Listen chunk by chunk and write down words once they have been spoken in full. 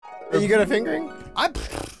Are you good at fingering?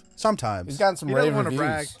 Sometimes. He's gotten some You rave don't want to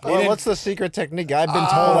reviews. brag. Well, what's the secret technique? I've been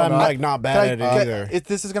told I'm like not bad at it either. If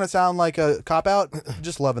this is gonna sound like a cop out,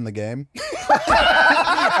 just loving the game. If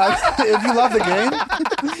you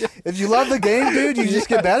love the game, dude, you just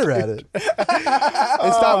get better at it.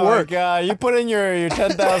 It's not work. God, you put in your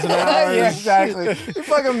 10,000 hours. Yeah, exactly. You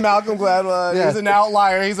fucking Malcolm Gladwell. Yeah. He's an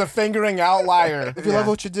outlier. He's a fingering outlier. If you love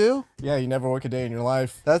what you do, Yeah, you never work a day in your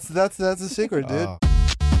life. that's the secret, dude.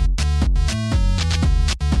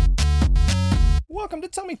 Welcome to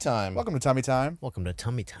Tummy Time. Welcome to Tummy Time. Welcome to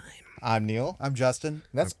Tummy Time. I'm Neil. I'm Justin.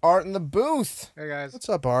 That's Art in the booth. Hey guys. What's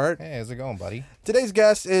up, Art? Hey, how's it going, buddy? Today's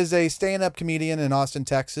guest is a stand-up comedian in Austin,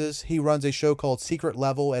 Texas. He runs a show called Secret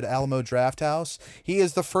Level at Alamo Drafthouse. He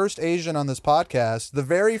is the first Asian on this podcast, the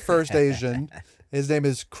very first Asian. His name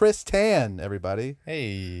is Chris Tan, everybody.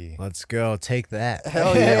 Hey. Let's go. Take that.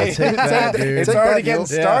 Hell yeah. Take that, dude. It's Take already that, getting Neil.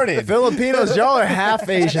 started. Filipinos, y'all are half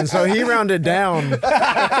Asian, so he rounded down.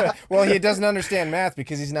 Well, he doesn't understand math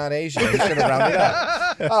because he's not Asian. He should have rounded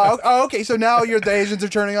up. Oh, okay. So now the Asians are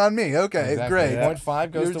turning on me. Okay, Exactly. great.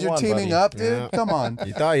 0.5 goes to You're 1, teaming buddy. up, dude. Yeah. Come on.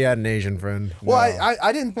 You thought you had an Asian friend. Well,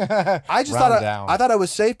 I didn't. I just Round thought down. I thought I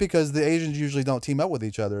was safe because the Asians usually don't team up with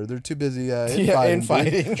each other. They're too busy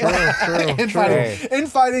infighting. True. Infighting.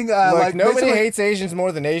 Look, Like nobody basically- hates Asians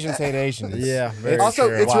more than Asians hate Asians. Yeah, very Also,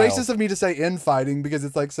 true. it's Wild. racist of me to say infighting because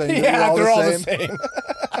it's like saying Yeah, they're all they're the same.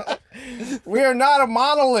 We are not a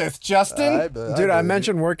monolith, Justin. Dude, I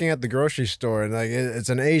mentioned working at the grocery store, and like it's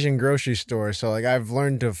an Asian grocery store, so like I've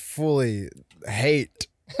learned to fully hate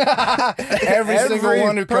Every single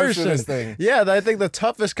one who comes to this thing. Yeah, I think the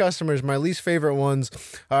toughest customers, my least favorite ones,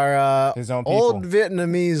 are His own people. old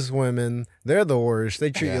Vietnamese women. They're the worst. They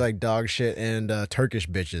treat you like dog shit, and Turkish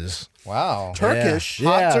bitches. Wow. Turkish. Yeah,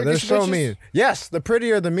 Hot they're Turkish so bitches? mean. Yes, the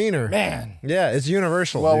prettier the meaner. Man. Yeah, it's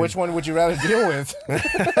universal. Well, dude. which one would you rather deal with?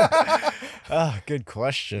 Good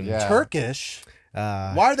question. Yeah. Turkish.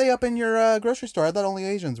 Why are they up in your grocery store? I thought only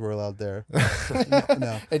Asians were allowed there.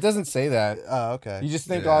 No. It doesn't say that. Oh, okay. You just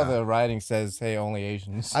think all the writing says, hey, only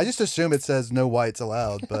Asians. I just assume it says no whites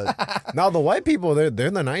allowed, but Now the white people, they're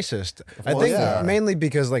the nicest. I think yeah. mainly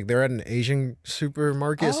because like they're at an Asian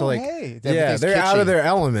supermarket, so Oh, like hey, yeah, everything's they're out of kitschy. their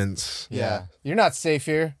elements. Yeah. You're not safe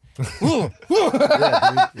here.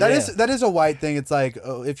 that is a white thing. It's like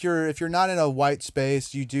if you're not in a white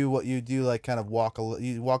space, you do what you do, like kind of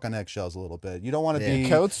you walk on eggshells a little bit. You don't want to be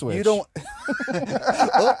Code switch. You don't.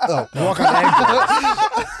 You walk on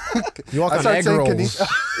egg. You walk I on started egg saying rolls.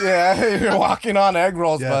 Yeah, you're walking on egg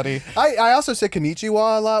rolls, Yeah. buddy. I also say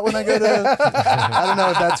konnichiwa a lot when I go to. I don't know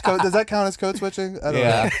if that's code. Does that count as code switching? I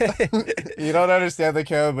don't know. You don't understand the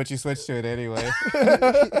code, but you switch to it anyway.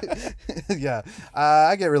 Yeah,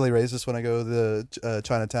 I get really racist when I go to the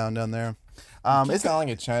Chinatown down there. Keep calling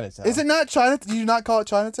it Chinatown. Is it not China? Do you not call it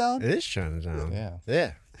Chinatown? It is Chinatown. Yeah.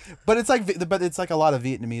 Yeah. But it's like a lot of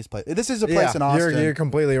Vietnamese place. This is a place in Austin. You're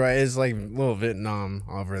completely right. It's like little Vietnam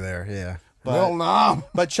over there. Yeah.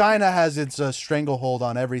 But China has its stranglehold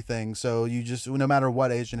on everything, so you just, no matter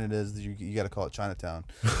what Asian it is, you got to call it Chinatown.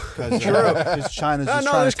 Because China's just trying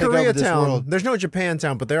there's to take over this Koreatown. world. There's no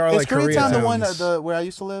Japantown, but there are Is like Koreatown the one Koreatowns. where I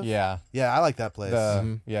used to live? Yeah. Yeah, I like that place.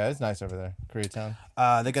 Yeah, it's nice over there. Koreatown.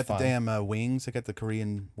 They got the fun. damn wings. They got the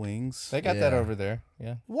Korean wings. They got that over there.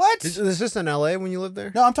 Yeah. What? Is this in LA when you lived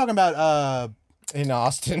there? No, I'm talking about In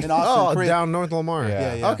Austin. in Austin. Oh, Korea. down North Lamar.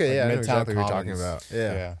 Yeah, yeah. Okay, yeah, I know Midtown exactly what you're talking Commons. about.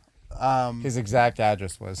 Yeah. His exact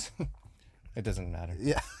address was. It doesn't matter.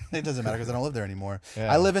 Yeah, it doesn't matter because I don't live there anymore.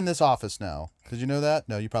 Yeah. I live in this office now. Did you know that?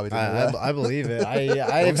 No, you probably didn't know that. I believe it.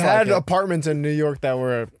 I've Looks had like it. apartments in New York that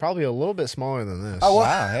were probably a little bit smaller than this. Oh, well,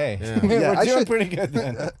 Wow, hey. Yeah, We're I doing should- pretty good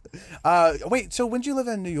then. Wait, so when did you live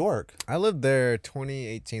in New York? I lived there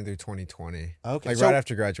 2018 through 2020. Okay, Like so- right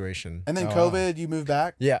after graduation. And then Oh, wow. COVID, you moved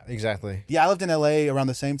back? Yeah, exactly. Yeah, I lived in LA around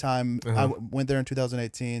the same time. I went there in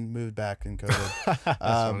 2018, moved back in COVID.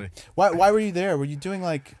 funny. Why were you there? Were you doing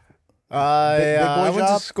like big boy I went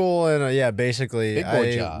job? to school and yeah, basically Big boy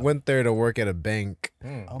I job. went there to work at a bank Oh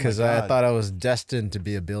my because I God. thought I was destined to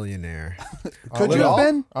be a billionaire. Could you have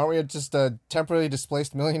been Aren't we just temporarily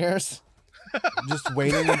displaced millionaires? just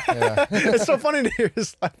waiting? Yeah. It's so funny to hear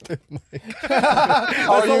his laughter.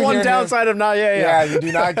 That's you the one hear him? downside of not. Yeah, Yeah. you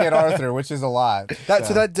do not get Arthur, which is a lot.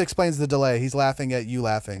 So that explains the delay. He's laughing at you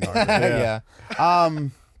laughing. Arthur. Yeah.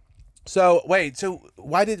 So wait, so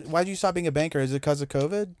why did you stop being a banker? Is it because of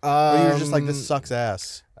COVID? Or you were just like, this sucks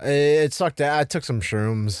ass? It sucked. I took some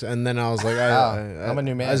shrooms and then I was like, I'm a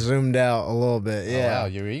new man. I zoomed out a little bit. Oh, Yeah, wow,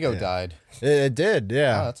 your ego died. it did.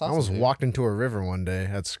 Yeah, Oh, that's I awesome, almost dude. walked into a river one day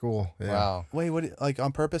at school. Yeah. Wow. Wait, what? Like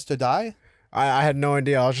on purpose to die? I had no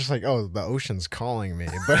idea. I was just like, oh, the ocean's calling me.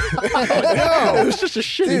 But it was just a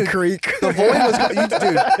shitty creek. The void was,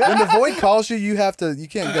 dude. When the void calls you, you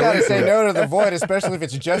can't go. You gotta say no to the void, especially if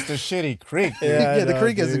it's just a shitty creek. Yeah, the no,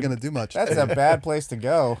 creek dude. isn't gonna do much. That's a bad place to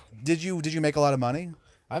go. Did you make a lot of money?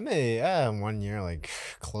 I made 1 year like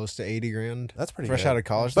close to 80 grand. That's pretty fresh good. out of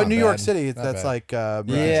college. But not New York bad. City, Not that's bad. like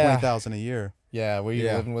Yeah. 20,000 a year. Yeah, were you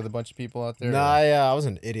Yeah. living with a bunch of people out there? No, I was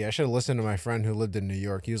an idiot. I should have listened to my friend who lived in New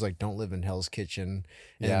York. He was like, "Don't live in Hell's Kitchen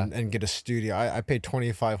and get a studio." I paid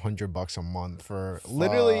 $2,500 a month for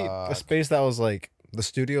literally a Fuck. space that was like the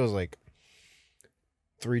studio was like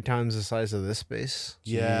 3 times the size of this space.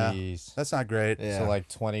 Yeah, Jeez. that's not great. Yeah. So like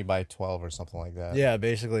 20 by 12 or something like that. Yeah,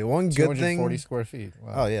 basically one good 240 thing. square feet.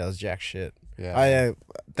 Wow. Oh yeah, it was jack shit. Yeah. I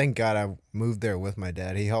thank God I moved there with my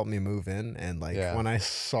dad. He helped me move in, and like Yeah. when I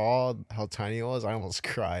saw how tiny it was, I almost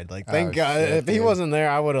cried. Like Oh, thank God, shit, if he dude. wasn't there,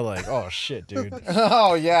 I would have like, oh shit, dude.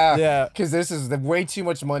 Oh yeah. Yeah. Because this is way too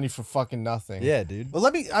much money for fucking nothing. Yeah, dude.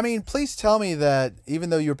 Well, please tell me that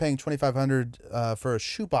even though you were paying $2,500 for a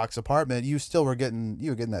shoebox apartment, you were getting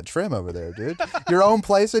that trim over there, dude. Your own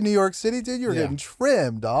place in New York City, dude. You were Yeah. getting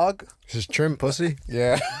trim, dog. This is trim pussy.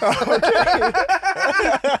 Yeah.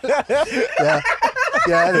 Yeah,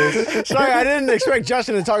 yeah, it is. Sorry, I didn't expect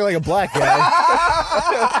Justin to talk like a black guy.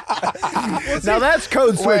 Now that's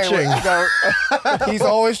code switching. No, he's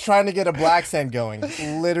always trying to get a black scent going.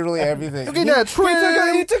 Literally everything. Look at that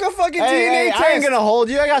trim. He took a fucking Hey, DNA hey, test. I ain't gonna hold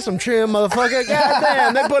you. I got some trim, motherfucker. God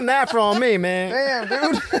damn, they putting afro on me, man.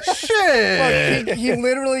 Damn, dude. Shit. Look, he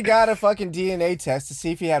literally got a fucking DNA test to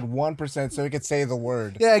see if he had 1% so he could say the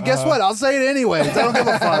word. Yeah, guess what? I'll say it anyways. I don't give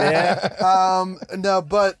a fuck. Yeah. No,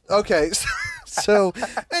 but okay. So,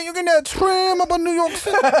 hey, you getting that trim up in New York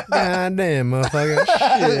City? God damn, motherfucker.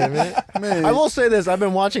 Shit, man. I will say this. I've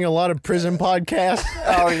been watching a lot of prison podcasts.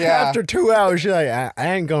 Oh, yeah. After 2 hours, you're like,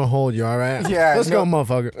 I ain't gonna hold you, all right? Yeah, Let's no. go,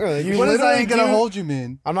 motherfucker. You What does I literally ain't gonna do- hold you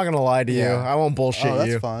mean? I'm not gonna lie to you. Yeah. I won't bullshit Oh, that's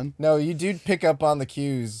you. fun. No, you do pick up on the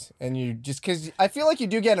cues, and you just because I feel like you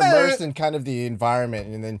do get immersed in kind of the environment,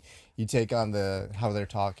 and then you take on how they're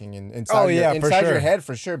talking and inside, Oh, yeah, for inside your sure. head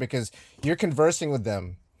for sure, because you're conversing with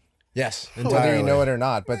them, Yes, whether entirely. you know it or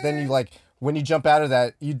not. But then you like when you jump out of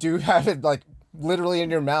that, you do have it like literally in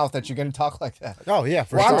your mouth that you're gonna talk like that Oh yeah,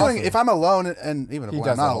 for Well, sure. I'm doing, if I'm alone, and even if He I'm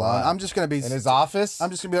does not that a alone, lot. I'm just gonna be. in his office. I'm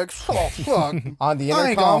just gonna be like, oh, fuck. on the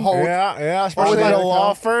I ain't gonna intercom. hold- Yeah, especially with the my-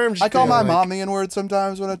 law firms. I call dude, my like- mom the N-word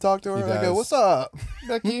sometimes when I talk to her. He I go, does. "What's up?"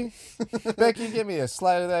 Becky, give me a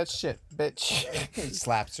slide of that shit, bitch. He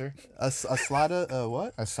slaps her. A slider?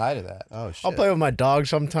 What? A side of that. Oh shit. I'll play with my dog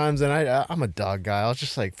sometimes, and I'm a dog guy. I'll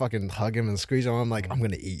just like fucking hug him and squeeze him. I'm like, I'm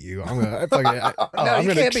gonna eat you. I'm gonna I'm you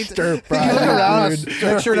gonna can't be- stir You fry look you, around, dude.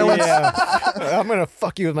 make sure no one's. Yeah. I'm gonna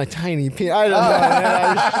fuck you with my tiny penis. I don't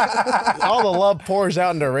know. Man. All the love pours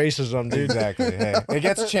out into racism, dude. Exactly. Hey, it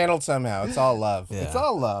gets channeled somehow. It's all love. It's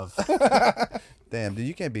all love. Damn, dude,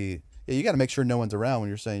 you can't be. Yeah, you got to make sure no one's around when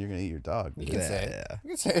you're saying you're gonna eat your dog. You can say it. Yeah. You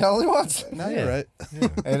can say it only once. No, you're right.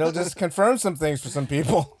 It'll just confirm some things for some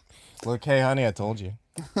people. Look, hey, honey, I told you.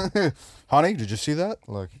 Honey, did you see that?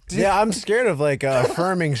 Look. Yeah, I'm scared of like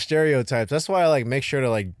affirming stereotypes. That's why I like make sure to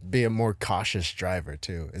like be a more cautious driver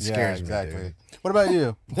too. It scares me. exactly. Dude. What about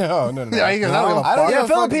you? No. Yeah, you guys don't give a I don't fuck. give Yeah, a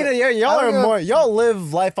fuck. Filipino, y'all I are don't give a- more. Y'all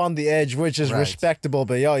live life on the edge, which is Right. respectable,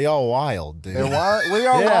 but y'all wild, dude. They're wild. We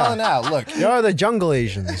are Yeah. wilding out. Look. Y'all are the jungle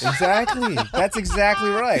Asians. Exactly. That's exactly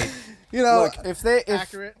right. You know, Look, if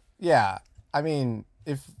accurate. Yeah. I mean,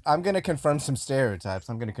 if I'm gonna confirm some stereotypes,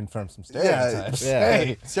 I'm gonna confirm some stereotypes. yeah.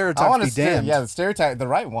 Hey, Stereotypes I want be to damned. Yeah, the stereotype, the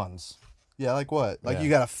right ones. Yeah, like what? Like Yeah. you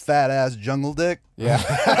got a fat ass jungle dick. Yeah.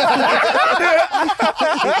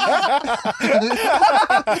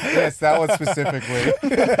 Yes, that one specifically.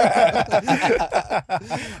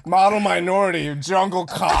 Model minority, jungle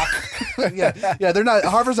cock. yeah. They're not.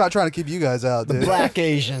 Harvard's not trying to keep you guys out, dude. Black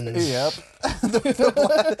Asians. Yep.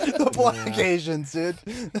 the black Asians, dude.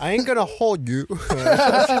 I ain't gonna hold you.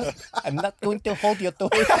 I'm not going to hold your toe.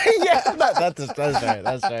 Yeah, that's right.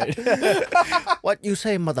 That's right. What you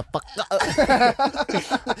say, motherfucker?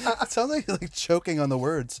 It sounds like you're like choking on the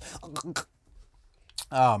words.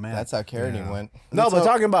 Oh man. That's how Carradine went. No, but So-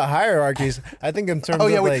 talking about hierarchies, I think in terms Oh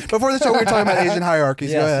yeah. of Wait, like before the show, we were talking about Asian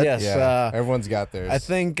hierarchies. Go ahead. yes. Yeah, everyone's got theirs. I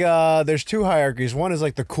think there's two hierarchies. One is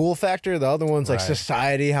like the cool factor. The other one's like Right.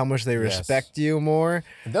 society, how much they respect you more.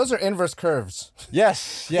 Those are inverse curves.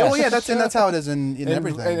 Yes. Well, yeah. That's how it is in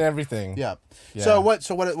everything. In everything. Yeah. Yeah. So what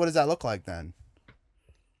does that look like then?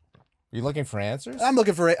 You looking for answers? I'm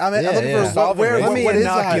looking for. I'm looking yeah. for where. Let me what is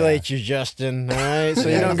inoculate you, Justin. All right, so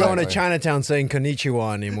you don't go into exactly. Chinatown saying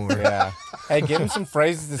konnichiwa anymore. Yeah. Hey, give him some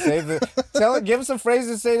phrases to say give him some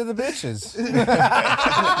phrases to say to the bitches.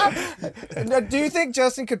 Now, do you think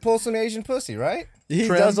Justin could pull some Asian pussy, right? He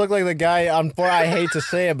Trim? does look like the guy. I hate to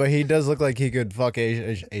say it, but he does look like he could fuck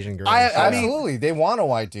Asian girls. I mean- Absolutely. They want a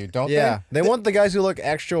white dude, don't yeah, they want the guys who look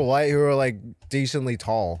extra white, who are like decently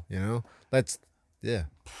tall. You know, that's yeah.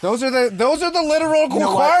 Those are the literal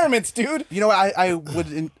requirements, dude. You know,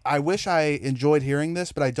 I wish I enjoyed hearing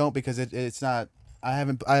this, but I don't because it's not. I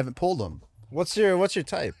haven't pulled them. What's your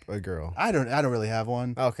type, a girl? I don't really have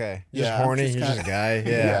one. Okay, just Yeah, I'm horny. just You're just a guy.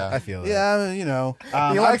 Yeah, Yeah. I feel that. Yeah, I mean, you know.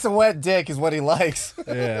 He likes a wet dick, is what he likes.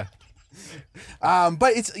 Yeah.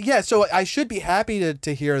 But it's so I should be happy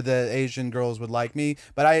to hear that Asian girls would like me,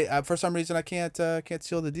 but I for some reason I can't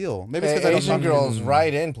seal the deal. Maybe it's Hey, because Asian girls,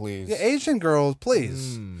 write in, please. Yeah, Asian girls,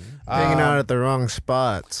 please. Hanging out at the wrong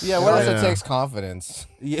spots. Yeah, It what also if takes confidence.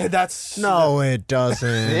 Yeah, that's No, it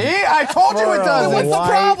doesn't. See, I told you it doesn't. What's the White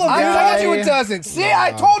problem, I guy? told you it doesn't. See,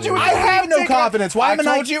 I told you it I doesn't. have no confidence. Why I am I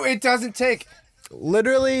told you it doesn't take.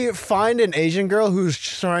 Literally, find an Asian girl who's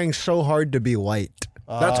trying so hard to be white.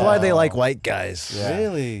 That's why they like white guys. Yeah.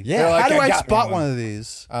 Really? Yeah. How do I I got spot me one of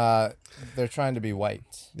these? They're trying to be white.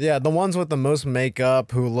 Yeah, the ones with the most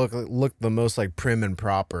makeup who look the most like prim and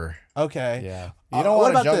proper. Okay. Yeah. You don't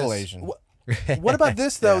what want a about jungle this? Asian. What about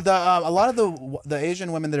this though? The a lot of the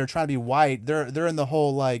Asian women that are trying to be white, they're in the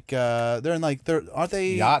whole like aren't they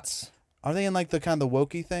Yachts. Are they in like the kind of the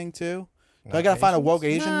wokey thing too? Do I gotta find a woke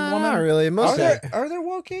Asian woman? Not really. Most Are there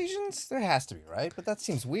woke Asians? There has to be, right? But that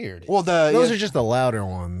seems weird. Well, those are just the louder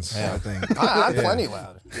ones. I think. I'm plenty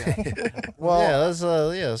loud. well, Yeah,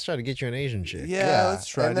 let's try to get you an Asian chick. yeah, let's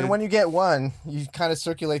try. And then dude. when you get one, you kind of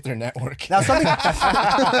circulate their network. now something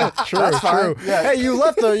True. Yeah. Hey, you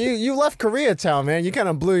left you left Koreatown, man. You kind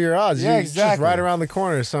of blew your odds. Yeah, You just exactly. right around the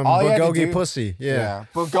corner, some All you had to bulgogi do- pussy. Yeah.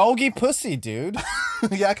 Bulgogi pussy, dude.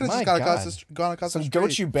 yeah, I could have My just gone God. across Some the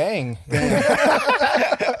goat street. you bang. Yeah,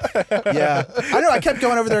 I know. I kept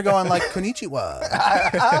going over there, going like "Konnichiwa."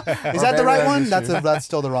 Is that the right one? That's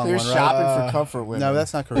still the wrong You're one, right? shopping for comfort women. No,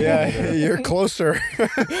 that's not Korean. Yeah, either. you're closer.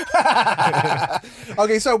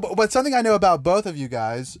 Okay, so but something I know about both of you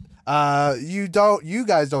guys, you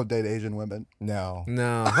guys don't date Asian women. no.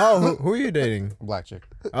 No. Oh, who are you dating? Black chick.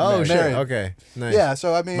 Oh, shit. Married. Okay. Nice. Yeah,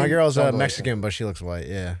 so I mean, My girl's Totally. Mexican, but she looks white.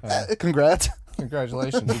 Yeah. congrats.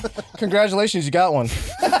 Congratulations. Congratulations, you got one.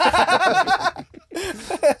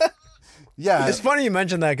 Yeah, It's funny you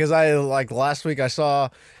mentioned that because I last week I saw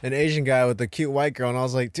an Asian guy with a cute white girl and I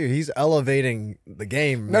was like, dude, he's elevating the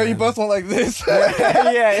game. No, man. you both went like this.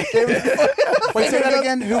 yeah. wait, say that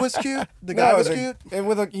again. Who was cute? The guy was cute.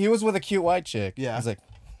 He was with a cute white chick. Yeah. He's like,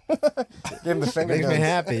 give him the finger. Makes me guns.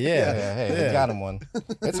 happy. Yeah, Yeah. hey, they got him one.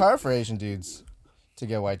 It's hard for Asian dudes to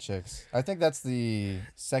get white chicks. I think that's the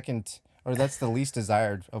second, or that's the least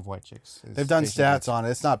desired of white chicks. is They've done Asian stats dudes. on it.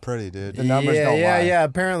 It's not pretty, dude. The numbers don't yeah, lie. Yeah.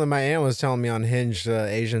 Apparently, my aunt was telling me on Hinge,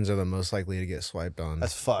 Asians are the most likely to get swiped on.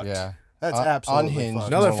 That's fucked. Yeah. That's Un- absolutely unhinged. fucked.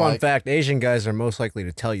 Another more fun like- fact: Asian guys are most likely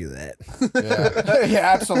to tell you that. Yeah, yeah,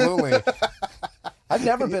 absolutely. I've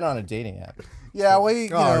never been on a dating app. Yeah, you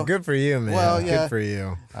Oh, know, good for you, man. Well, yeah. Good for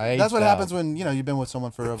you. that's what happens when you've been with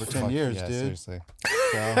someone for over 10 years, yeah, dude. Seriously.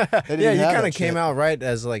 So, they didn't Yeah, you have kind that of came shit. out right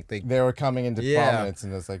as like the. They were coming into Yeah. prominence,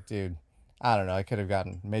 and it's like, dude, I don't know. I could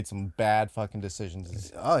have made some bad fucking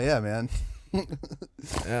decisions. Oh yeah, man.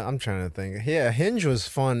 I'm trying to think. Yeah, Hinge was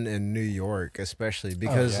fun in New York, especially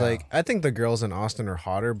because yeah. like I think the girls in Austin are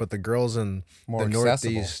hotter, but the girls in More the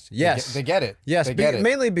accessible. Northeast, They yes, get- they get it. Yes, They get it.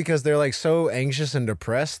 mainly because they're like so anxious and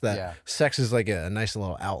depressed that Yeah. sex is like a nice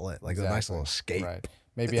little outlet, like a nice Exactly. little escape. Right.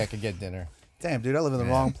 Maybe I could get dinner. Damn, dude, I live in the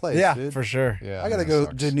wrong place. Yeah, dude. for sure. Yeah. I gotta that go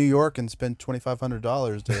sucks. to New York and spend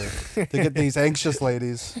 $2,500 to get these anxious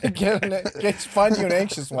ladies. Find you an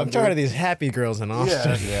anxious one. I'm tired of these happy girls in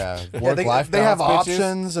Austin. Yeah. Yeah, Work life they have balance, bitches.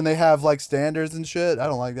 options and they have like standards and shit. I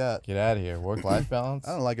don't like that. Get out of here. Work life balance.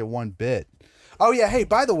 I don't like it one bit. Oh yeah, hey,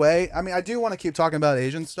 by the way, I mean I do want to keep talking about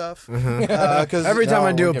Asian stuff because Every time No,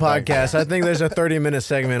 I do we'll a get back to podcast, I think there's a 30-minute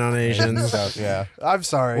segment on Asians. Stuff, yeah. I'm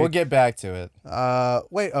sorry. We'll get back to it.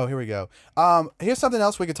 Wait. Oh, here we go. Here's something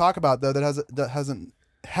else we could talk about though that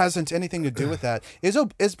hasn't anything to do with that. Is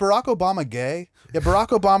Barack Obama gay? Yeah, Barack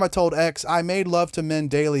Obama told X, "I made love to men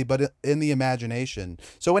daily, but in the imagination."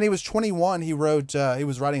 So when he was 21, he wrote. He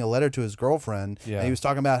was writing a letter to his girlfriend. Yeah. And he was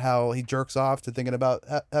talking about how he jerks off to thinking about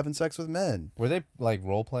having sex with men. Were they like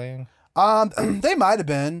role playing? They might have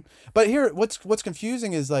been, but here, what's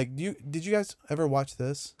confusing is like, did you guys ever watch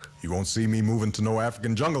this? You won't see me moving to no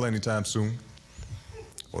African jungle anytime soon.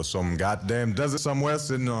 or some goddamn desert somewhere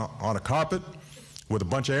sitting on a carpet with a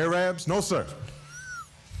bunch of Arabs? No, sir.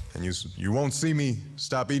 And you won't see me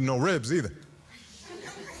stop eating no ribs either.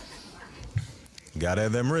 Gotta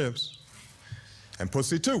have them ribs. And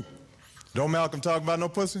pussy too. Don't Malcolm talk about no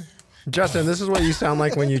pussy? Justin, this is what you sound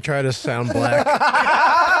like when you try to sound black.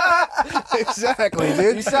 Exactly,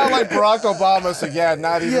 dude. You sound like Barack Obama, so yeah,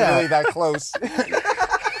 not even really that close.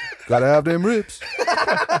 Gotta have them ribs.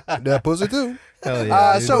 That pussy too. Hell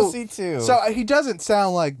yeah. Dude. Pussy too. So he doesn't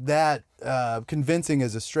sound like that convincing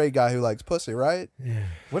as a straight guy who likes pussy, right? Yeah.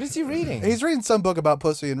 What is he reading? He's reading some book about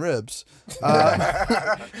pussy and ribs.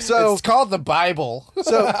 So it's called the Bible.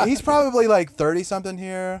 so he's probably like 30 something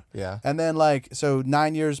here. Yeah. And then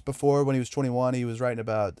 9 years before, when he was 21, he was writing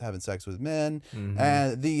about having sex with men.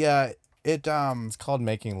 And It's called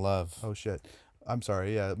Making Love, oh shit. I'm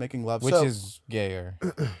sorry. Yeah, making love. which is gayer.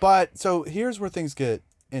 But so here's where things get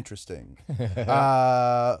interesting.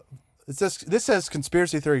 This says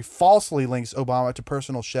conspiracy theory falsely links Obama to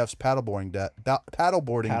personal chef's paddleboarding death.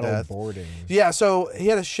 Paddleboarding. Yeah, so he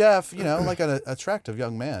had a chef, like an attractive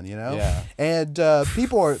young man, Yeah. and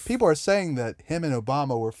people are saying that him and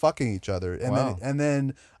Obama were fucking each other, and Wow.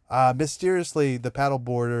 then mysteriously the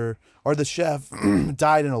paddleboarder or the chef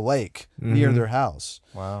died in a lake near their house.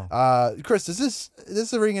 Wow. Chris, does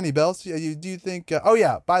this ring any bells? Do you think? Oh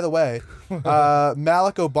yeah. By the way,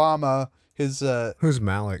 Malik Obama, Who's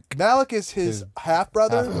Malik? Malik is his half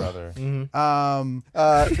brother.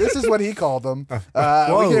 This is what he called him.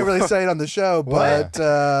 We didn't really say it on the show, but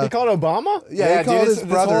He called Obama? yeah, he called his this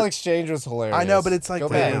brother. whole exchange was hilarious. I know, but it's like Go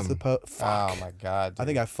that back. was the fuck. Oh my god. Dude. I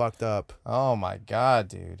think I fucked up. Oh my god,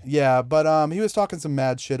 dude. Yeah, but he was talking some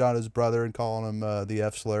mad shit on his brother and calling him the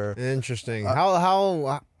F slur. Interesting.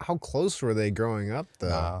 How close were they growing up though?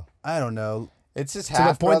 No. I don't know. It's his To the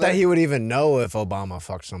half point brother. that he would even know if Obama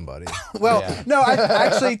fucked somebody. Well, Yeah. no,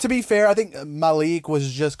 actually, to be fair, I think Malik was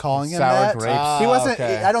just calling him Sour that. grapes. He wasn't.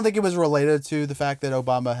 Okay. I don't think it was related to the fact that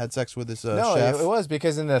Obama had sex with his No, chef. it was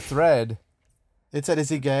because in the thread, It said, "Is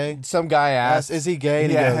he gay?" some guy asked, Is he gay?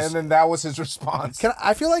 And yeah, he goes, and then that was his response.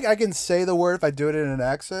 I feel like I can say the word if I do it in an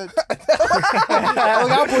accent.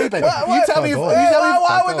 I'll bleep it. You tell me.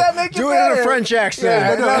 Why would that make it Do it in a French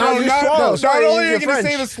accent. Yeah, no, you not- swallow. no, Sorry, not only are you're you going to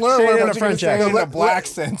French. say the slur Say it word, in but a you're French going to say it accent. in a black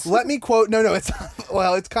sense. Let me quote. No, it's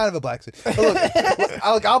well, it's kind of a black suit. Look,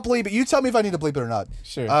 I'll bleep it. You tell me if I need to bleep it or not.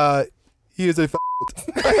 Sure. He is a.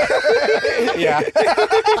 Yeah. He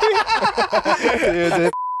is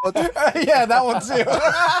a. Yeah, that one too.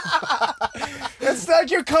 It's like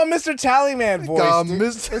your Come Mr. Tallyman voice. Come, dude.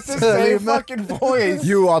 Mr. It's the same Tallyman. fucking voice.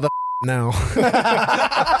 You are the now.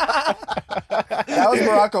 That was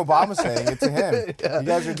Barack Obama saying it to him. You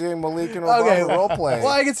guys are doing Malik and Obama role playing.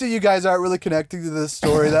 Well, I can see you guys aren't really connecting to this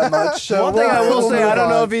story that much. So One thing I will say, I don't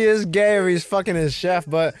know if he. he is gay or he's fucking his chef,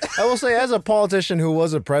 but I will say, as a politician who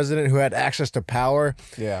was a president who had access to power,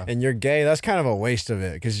 Yeah. and you're gay, that's kind of a waste of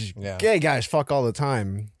it because Yeah. gay guys fuck all the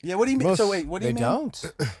time. Yeah, what do you mean? Most- So wait, what do They you mean?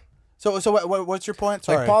 don't. So what's your point?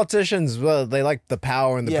 Sorry. Like politicians, well, they like the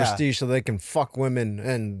power and the Yeah. prestige, so they can fuck women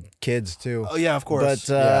and kids too. Oh yeah, of course.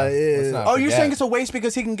 But Yeah, let's not oh, you're forget. saying it's a waste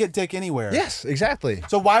because he can get dick anywhere. yes, exactly.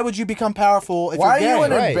 So why would you become powerful if Why are you're you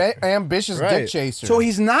gay? an Right. ambitious Right. dick chaser? So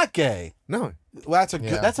he's not gay. No, Well, that's a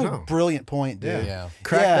good. Yeah. That's a No. brilliant point, dude. Yeah.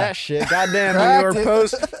 crack Yeah. that shit. Goddamn, New Cracked York it.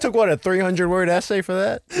 Post took what, a 300-word essay for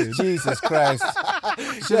that? Jesus Christ.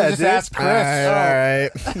 Should Yeah, have just dude. asked Chris. All right.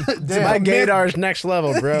 My gaydar's next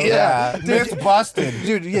level, bro. Yeah. Myth busted.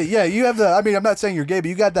 Dude, yeah, you have the. I mean, I'm not saying you're gay, but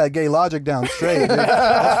you got that gay logic down straight. Dude.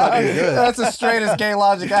 That's fucking good. That's the straightest gay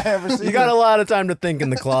logic I ever seen. You got a lot of time to think in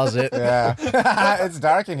the closet. Yeah. It's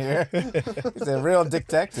dark in here. He's a real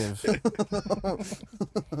detective.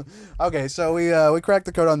 Okay, so we cracked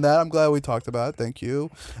the code on that. I'm glad we talked about it. Thank you.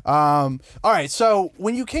 All right, so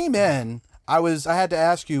when you came in, I had to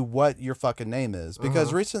ask you what your fucking name is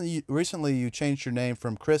because recently you changed your name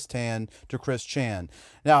from Chris Tan to Chris Chan.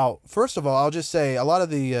 Now, first of all, I'll just say a lot of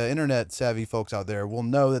the internet savvy folks out there will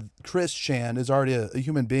know that Chris Chan is already a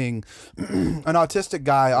human being, an autistic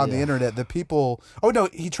guy on the internet. That people, oh no,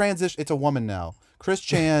 he transitioned. It's a woman now. Chris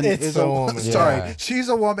Chan is a a woman. Sorry, Yeah. she's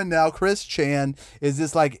a woman now. Chris Chan is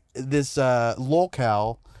this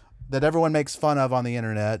lolcow that everyone makes fun of on the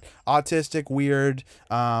internet. Autistic, weird.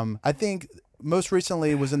 I think most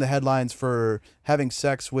recently was in the headlines for having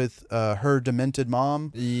sex with her demented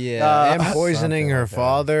mom. Yeah, and poisoning her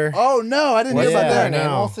father. Oh no, I didn't hear Was about that that. an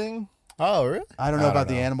animal thing? Oh, really? I don't know about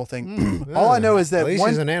the animal thing. All I know is that At least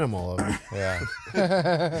he's an animal. Yeah.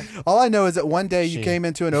 all I know is that one day you came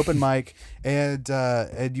into an open mic and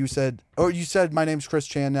you said, or you said my name's Chris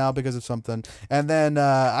Chan now because of something, and then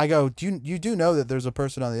I go, you do know that there's a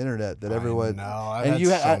person on the internet that everyone. No, I've and had you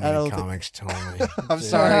so I many don't comics tell me. I'm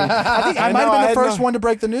sorry. I think I might have been the first one to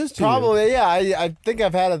break the news to you. Probably, yeah. I think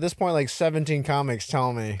I've had at this point like 17 comics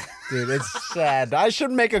tell me. Dude, it's sad. I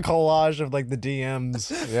should make a collage of like the DMs.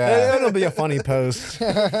 Yeah. It'll be a funny post.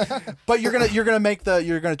 But you're gonna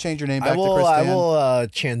change your name back I will. to Chris I Chan. will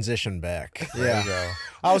transition back. There you go.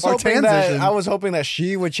 I was Or hoping transition. that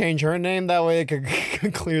she would change her name. That way it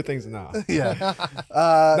could clear things. No, Yeah.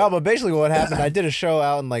 no. But basically, what happened? I did a show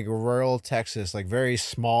out in like rural Texas, like very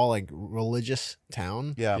small, like religious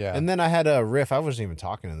town. Yeah. Yeah. And then I had a riff. I wasn't even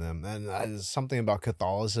talking to them, and something about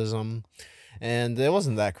Catholicism. And it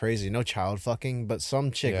wasn't that crazy, no child fucking, but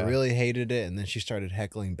some chick Yeah. really hated it, and then she started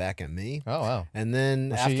heckling back at me. Oh wow. And then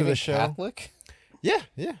Was she after even the show, Catholic? yeah,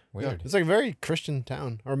 Weird. it's like a very Christian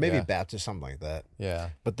town, or maybe Yeah. Baptist, something like that. Yeah.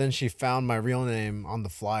 But then she found my real name on the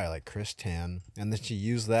flyer, like Chris Tan, and then she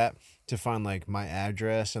used that to find like my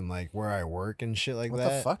address and like where I work and shit like What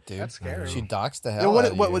that. the fuck, dude? That's scary. She doxed the Yeah, hell out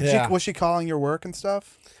of what you. Yeah. was she calling your work and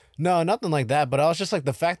stuff? No, nothing like that. But I was just like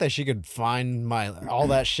the fact that she could find my all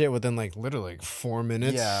that shit within like literally like 4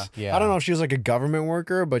 minutes. Yeah. Yeah. I don't know if she was like a government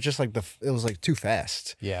worker, but just like it was like too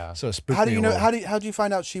fast. Yeah. So it spooked How do me you a know? little. How do you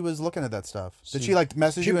find out she was looking at that stuff? Did she like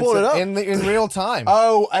message She you? pulled and it say, up. in real time.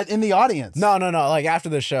 Oh, in the audience. No. Like after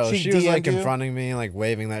the show, She she was like DM'd you? confronting me, like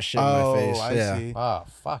waving that shit in Oh, my face. I yeah. see. Oh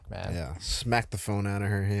fuck, man. Yeah, smacked the phone out of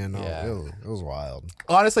her hand. Oh, Yeah. it was wild.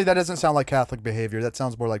 Honestly, that doesn't sound like Catholic behavior. That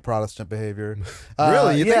sounds more like Protestant behavior.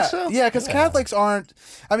 Really? You think yeah, so? Yeah, because Catholics aren't.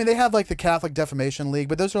 I mean, they have like the Catholic Defamation League,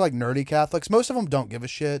 but those are like nerdy Catholics. Most of them don't give a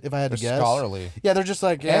shit. If I had to They're guess, scholarly. Yeah, they're just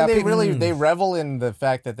like yeah, And they people- really they revel in the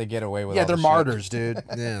fact that they get away with. yeah, all they're the shit. martyrs, dude.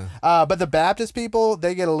 Yeah. But the Baptist people,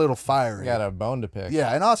 they get a little fiery. You got a bone to pick.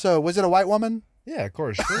 Yeah, and also, was it a white woman? Yeah, of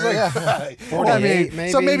course. It was like 48, I mean,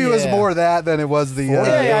 so maybe it was yeah. more that than it was the. Yeah, I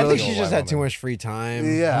think religious she just white had too woman. much free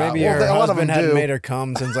time. Yeah, Maybe well, her a lot of them husband hadn't do. made her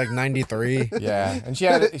come since like '93. Yeah, and she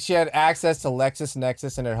had access to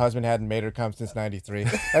LexisNexis, and her husband hadn't made her come since '93.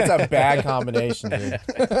 That's a bad combination, dude.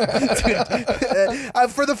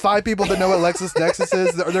 For the 5 people that know what LexisNexis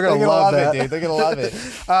is, they're gonna, They're gonna love love that. it, dude. They're gonna love it.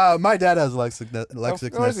 My dad has LexisNexis.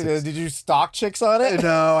 Of course it is. Did you stalk chicks on it?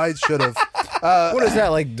 No, I should have. What is that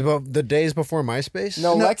like? The days before MySpace?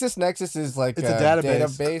 No, LexisNexis is like It's a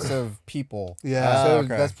database. database of people. Yeah. so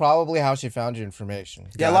okay. that's probably how she found your information.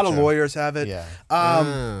 Yeah, a lot of Gotcha. lawyers have it. Yeah.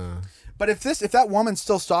 But if that woman's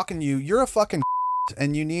still stalking you, you're a fucking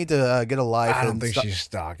and you need to get a life. I don't and think sto- she's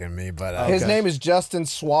stalking me, but His Okay. name is Justin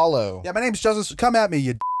Soileau. Yeah, my name's Justin. Come at me,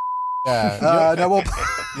 you. Yeah. No, we'll.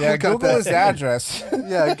 Yeah, we'll cut Google that. his address.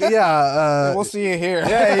 Yeah. We'll see you here.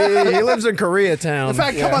 yeah, he lives in Koreatown. In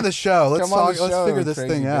fact, come on the show. Let's Come on talk. the Let's show, figure this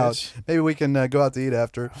crazy thing out. bitch. Maybe we can go out to eat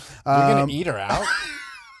after. You're gonna eat her out?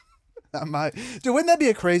 I might. Dude, wouldn't that be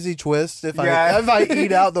a crazy twist if Yeah. I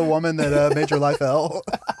eat out the woman that made your life hell?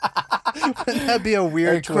 Wouldn't that be a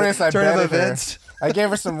weird Hey, Chris, I turn of betted her. events? I gave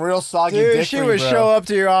her some real soggy Dude, dick she for you, would bro. show up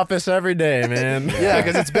to your office every day, man. Yeah,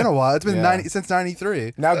 because it's been a while. It's been Yeah. since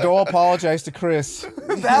 '93. Now go apologize to Chris.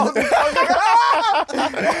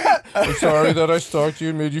 I'm sorry that I stalked you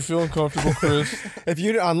and made you feel uncomfortable, Chris.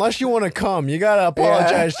 Unless you want to come, you gotta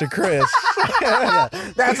apologize to Chris.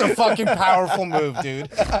 That's a fucking powerful move, dude.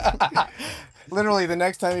 Literally, the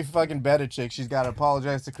next time you fucking bet a chick, she's got to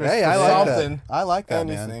apologize to Chris Hey, for I like something. that. I like that,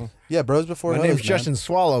 Anything. man. Yeah, bros before My hoes, name's man. Justin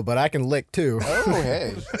Swallow, but I can lick too. Oh,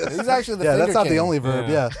 hey. He's actually the Yeah, finger that's not the king. only verb.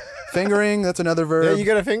 Yeah, fingering. That's another verb. Yeah, you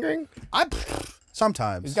got a fingering?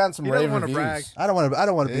 Sometimes. He's gotten some You don't rave wanna reviews. brag. I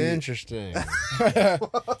don't want to be. Interesting.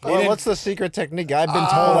 Well, what's the secret technique? I've been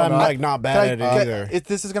told I'm like not bad Can I- at it either.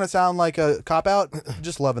 This is gonna sound like a cop out.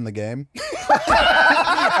 Just loving the game.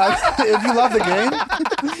 If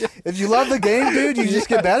you love the game, dude, you just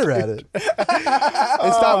get better at it.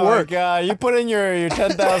 It's not work. God, you put in your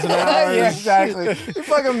 10,000 hours. Yeah, exactly. You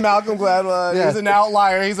fucking Malcolm Gladwell. Yeah. He's an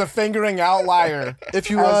outlier. He's a fingering outlier. If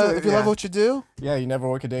you Absolutely, love yeah. what you do, Yeah, you never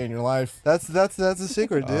work a day in your life. that's the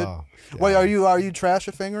secret, dude. Oh, Wait, are you trash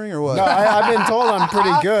at fingering or what? No, I've been told I'm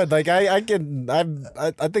pretty good. Like I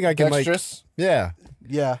think I can like Dexterous. yeah.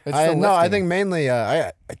 Yeah. It's I the no, I lifting. think mainly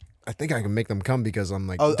I think I can make them come because I'm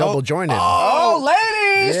like Oh, double jointed. Oh,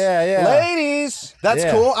 ladies! Yeah. Ladies! That's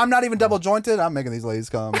Yeah. cogot. I'm not even double jointed. I'm making these ladies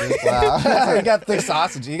come. Dude. Wow. You got thick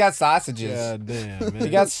sausage. You got sausages. God damn, man. You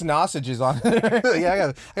got snossages on it.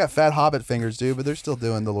 Yeah, I got fat hobbit fingers, dude, but they're still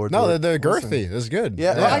doing the Lord's no, work. they're girthy. That's good.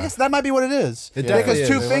 Yeah, well, I guess that might be what it is. It because definitely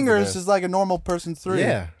two is. fingers is like a normal person's 3.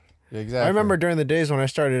 Yeah. Exactly. I remember during the days when I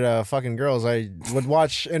started fucking girls, I would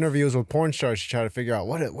watch interviews with porn stars to try to figure out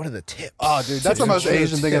what are the tips. Oh, dude, that's the most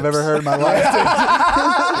Asian thing I've ever heard in my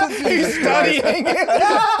life. He's studying.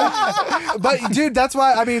 But dude, that's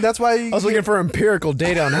why. I mean, that's why. I was looking for empirical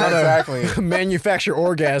data on how to manufacture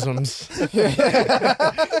orgasms.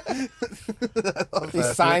 He's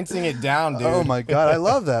sciencing it down, dude. Oh my god, I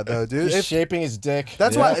love that though, dude. He's shaping his dick.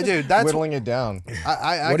 That's why, dude. That's whittling it down.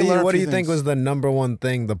 What do you think was the number one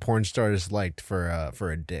thing the porn stars liked for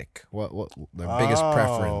a dick? What their biggest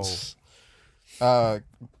preference?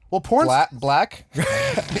 Well, porn black.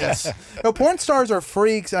 Yes. No, porn stars are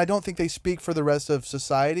freaks, and I don't think they speak for the rest of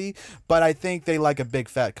society. But I think they like a big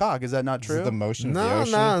fat cock. Is that not true? Is it the motion of the No,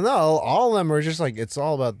 ocean? no. All of them are just like it's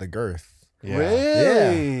all about the girth. Yeah.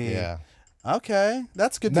 Really? Yeah. Okay,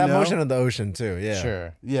 that's good to That know. motion of the ocean too. Yeah.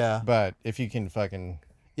 Sure. Yeah. But if you can fucking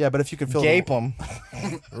Yeah, but if you can feel gape them.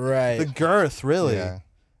 Right. the girth, really. Yeah.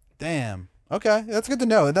 Damn. Okay, that's good to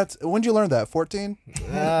know. That's when did you learn that? 14?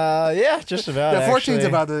 Yeah, just about. Yeah, 14's actually.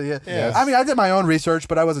 about the Yes. I mean, I did my own research,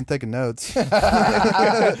 but I wasn't taking notes. You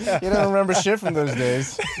don't remember shit from those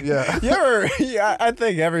days. Yeah. You ever? Yeah, I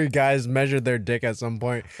think every guy's measured their dick at some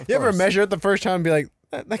point. You ever measure it the first time and be like,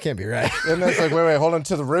 that can't be right. And then it's like, wait, hold on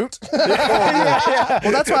to the root.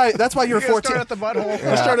 Well, that's why you're 14. Start at the butthole.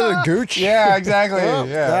 Let's start at the gooch. Yeah, exactly. All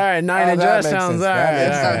Yeah. right, 9 inches. that That makes sounds sense. all That right.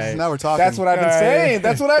 makes all sense. right. Now we're talking. That's what I've been saying.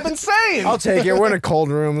 That's what I've been saying. I'll take it. We're in a cold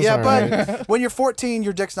room. It's Yeah, all but right. when you're 14,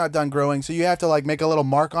 your dick's not done growing, so you have to like make a little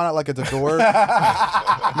mark on it, like it's a door,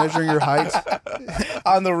 measuring your height.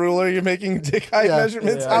 On the ruler, you're making dick height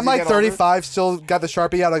measurements. I'm like 35, still got the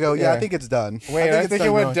Sharpie out. I go, yeah, I think it's done. Wait, I it's think done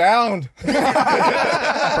it went growing. down.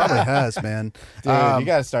 Probably has, man. Dude, you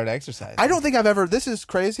got to start exercising. I don't think I've ever. This is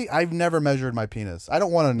crazy. I've never measured my penis. I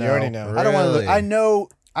don't want to know. You already know. I don't want Really? to.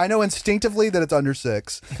 I know instinctively that it's under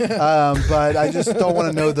 6, but I just don't want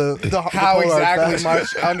to know the How the polar exactly effect.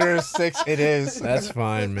 much under 6 it is. That's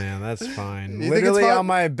fine, man. That's fine. You think it's Literally fine? on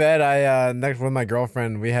my bed, I next with my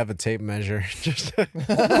girlfriend, we have a tape measure. Just to,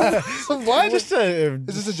 What? just to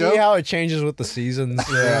Is this a see joke? how it changes with the seasons.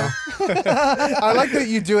 Yeah. I like that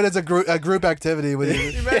you do it as a group activity with you.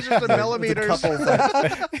 You measure the millimeters.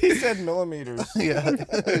 He said millimeters. Yeah.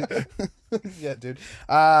 Yeah, dude.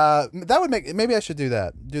 That would make. Maybe I should do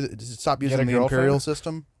that. Stop using a the girlfriend? imperial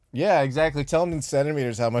system. Yeah, exactly. Tell him in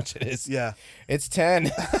centimeters how much it is. Yeah. It's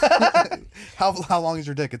 10. How long is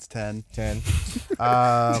your dick? It's 10. 10.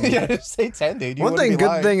 Yeah, just say 10, dude. You One wouldn't thing, be good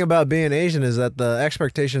lying. thing about being Asian is that the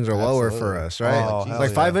expectations are lower for us, right? Oh, Like, hell like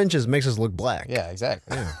yeah. 5 inches makes us look black. Yeah,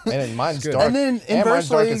 exactly. And then mine's good. dark. And then And mine's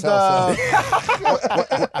dark inversely, as hell,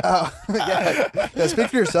 yeah, speak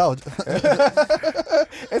for yourself.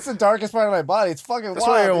 It's the darkest part of my body. It's fucking That's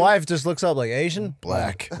wild. why your dude. wife just looks up like Asian,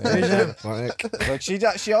 black, Asian, black. Look,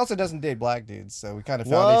 she also doesn't date black dudes, so we kind of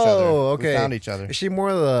found each other. Whoa, okay. We found each other. Is she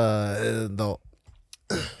more the?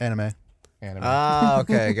 Anime. Anime. Ah,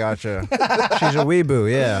 okay, gotcha. She's a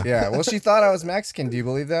weeboo, yeah. Yeah, well, she thought I was Mexican. Do you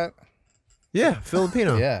believe that? Yeah,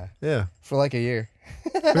 Filipino. Yeah, Yeah. for like a year.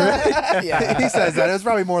 Yeah, he says that. It was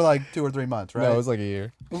probably more like 2 or 3 months, right? No, it was like a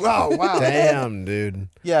year. Oh, wow. Damn, dude.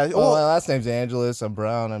 Yeah. Well, Well, my last name's Angeles. I'm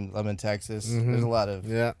brown. I'm in Texas. There's a lot of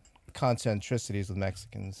Yeah. concentricities with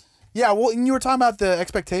Mexicans. yeah. Well, and you were talking about the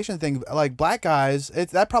expectation thing. Like black guys,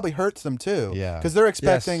 that probably hurts them too. Yeah. Because they're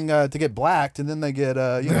expecting to get blacked, and then they get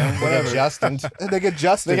They whatever. get Justin. They get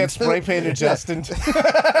Justin. They get spray painted Justin.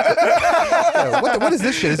 What is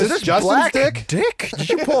this shit? Is this Justin's Black dick? dick? Did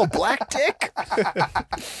you pull a black dick?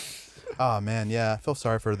 Oh man, yeah. I feel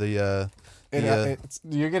sorry for the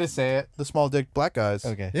You're gonna say it. the small dick black guys.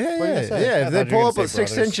 Okay. Yeah, What are you yeah, gonna say? yeah. I If thought they you were pull up gonna at say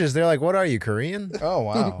 6 brothers. inches, they're like, "What are you, Korean?" Oh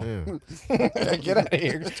wow. Get out of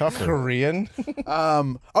here. tougher. Korean.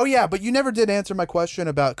 Oh yeah, but you never did answer my question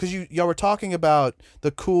about because y'all were talking about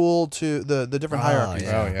the cool to the different hierarchies.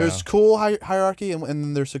 yeah. Oh, yeah. There's cool hierarchy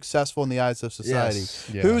and they're successful in the eyes of society. Yes.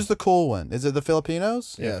 Yeah. Who's the cool one? Is it the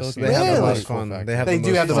Filipinos? Yes. They have the Really? most fun. They have They the do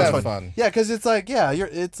most have the Just most have fun. fun. Yeah, because it's like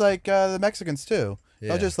it's like the Mexicans too.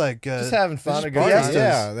 They'll just like Just having fun. A good Yeah, time.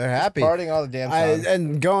 yeah, they're happy. Partying all the damn time.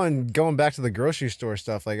 And going back to the grocery store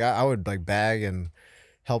stuff, like I would like bag and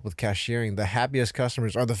help with cashiering. The happiest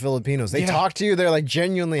customers are the Filipinos. They talk to you. They're like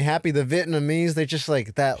genuinely happy. The Vietnamese, they just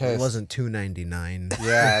like that Pissed. wasn't $2.99.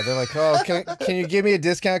 Yeah, they're like, oh, can you give me a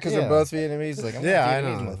discount because Yeah. they're both Vietnamese? Like, I'm Yeah, not I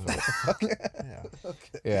Vietnamese, know. motherfucker.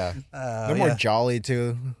 Yeah. They're more jolly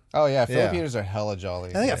too. Oh yeah, Filipinos are hella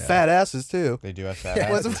jolly. And they got fat asses too. They do have fat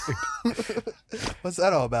asses. What's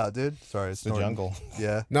that all about, dude? Sorry, it's The jungle.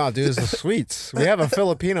 Yeah. No, dude, it's the sweets. We have a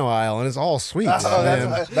Filipino aisle, and it's all sweets. man.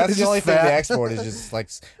 That's It's the only just thing fat. we export is just like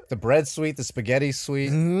the bread sweet, the spaghetti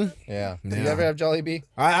sweet. Yeah. Did you Yeah. ever have Jollibee?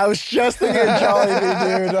 I was just thinking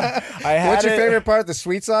Jollibee, dude. I had What's your it. favorite part? The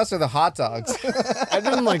sweet sauce or the hot dogs? I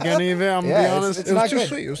didn't like any of it. I'm gonna be honest. It's it was not too good.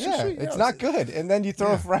 sweet. It was too Yeah, sweet. it's Yeah, not good. And then you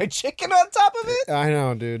throw fried chicken on top of it. I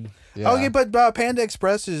know, dude. Yeah. Okay, but Panda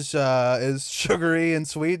Express is sugary and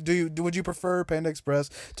sweet. Would you prefer Panda Express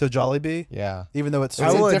to Jollibee? Yeah. Even though it's It's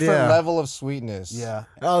sweet? a would, different yeah. level of sweetness. Yeah.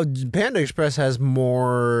 Oh, Panda Express has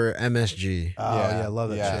more MSG. Oh yeah, I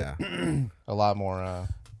love that Yeah. shit. A lot more.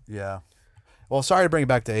 Yeah. Well, sorry to bring it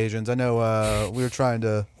back to Asians. I know we were trying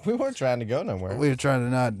to We weren't trying to go nowhere.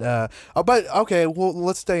 not. But okay. Well,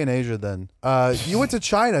 let's stay in Asia then. You went to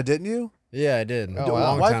China, didn't you? Yeah, I did. Oh, a wow.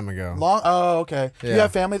 long What? time ago. Oh, okay. Do you Yeah.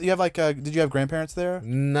 have family? You have like? Did you have grandparents there?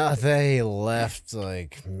 No, they left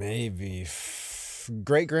like maybe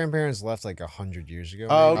great grandparents left like 100 years ago.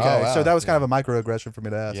 Oh, maybe. okay. Oh, wow. So that was kind of a microaggression for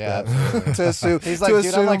me to ask. Yeah, that. absolutely. to assume, He's like, to dude,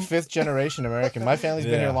 assume, I'm like 5th generation American. My family's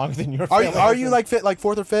been Yeah. here longer than your Are family. are you like like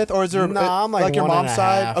 4th or 5th, or is there? No, I'm like your one and mom's a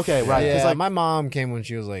side. half. Okay, right. 'cause, Yeah, like, my mom came when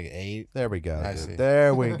she was like 8. there we go. I dude. see.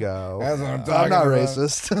 There we go. That's what I'm I'm talking not about.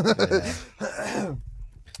 racist.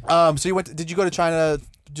 So you went? Did you go to China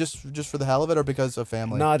just for the hell of it, or because of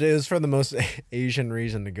family? No, it was for the most Asian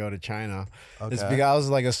reason to go to China. It's Okay. because I was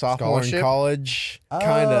like a sophomore in Scholarship? college,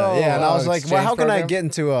 kind of. Yeah, and I Oh, was like, well, exchange how can I program? get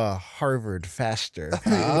into a Harvard faster?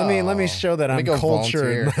 Let me show that Let me I'm go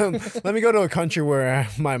cultured. Let me go to a country where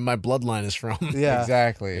my bloodline is from. Yeah.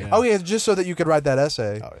 Exactly. Oh yeah, just so that you could write that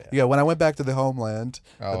essay. Oh, yeah. When I went back to the homeland,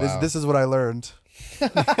 Oh, this wow. this is what I learned.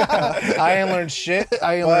 I ain't learned shit.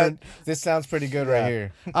 I ain't but learned- This sounds pretty good right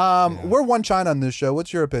here. We're one China on this show.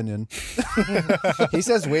 What's your opinion? He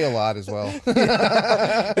says we a lot as well.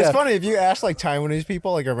 It's funny if you ask like Taiwanese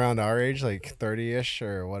people like around our age, like 30ish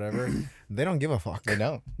or whatever, they don't give a fuck. They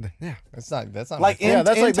don't. Yeah. That's not. That's not Like my in- Yeah,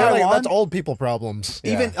 that's like Taiwan? that's old people problems.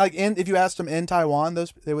 Yeah. Even like if you asked them in Taiwan,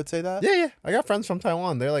 they would say that. Yeah, yeah. I got friends from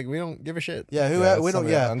Taiwan. They're like, we don't give a shit. Yeah, Yeah, we that's don't.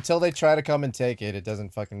 something- Yeah. Until they try to come and take it, it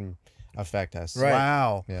doesn't fucking affect us. Right.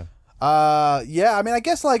 Wow. Yeah. Yeah. I mean, I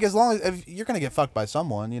guess like as long as if you're gonna get fucked by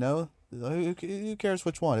someone, you know, who cares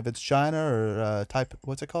which one? If it's China or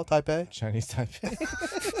what's it called? Taipei? Chinese Taipei.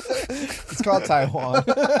 It's called Taiwan.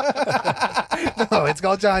 No, it's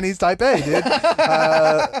called Chinese Taipei, dude.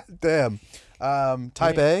 Damn.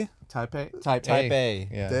 Taipei. Taipei. Taipei.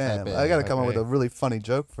 Yeah. Damn. Taipei. I gotta come up with Taipei. a really funny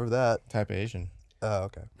joke for that. Taipei Asian. Oh,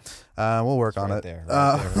 okay. We'll work on Right it. there,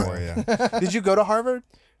 right there for you. Did you go to Harvard?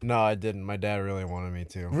 No, I didn't. My dad really wanted me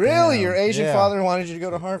to. Really? Your Asian Yeah. father wanted you to go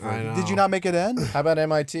to Harvard? I know. Did you not make it in? How about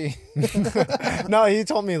MIT? No, he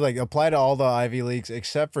told me like apply to all the Ivy Leagues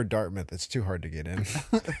except for Dartmouth. It's too hard to get in.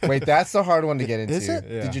 Wait, that's the hard one to get into. Is it?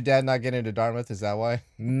 Yeah. Did your dad not get into Dartmouth? Is that why?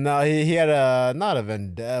 No, he had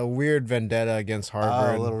a weird vendetta against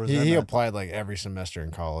Harvard. a little he resentment. applied like every semester in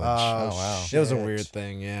college. Oh, wow. It was a shit. weird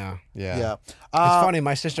thing. Yeah. Yeah. Yeah. It's funny.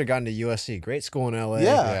 My sister got into USC, great school in LA.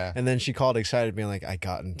 Yeah. And then she called excited, being like, "I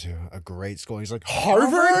got into a great school." He's like,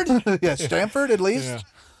 "Harvard?" Yeah, Stanford at least. Yeah.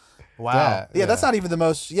 Wow. Yeah, Yeah, that's yeah. not even the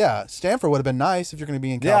most. Yeah, Stanford would have been nice if you're going to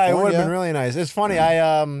be in Yeah, California. it would have been really nice. It's funny.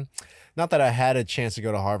 I not that I had a chance to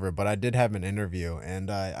go to Harvard, but I did have an interview,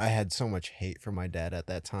 and I had so much hate for my dad at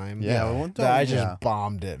that time. Yeah, well, That I just yeah.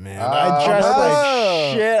 bombed it, man. Oh, I dressed no.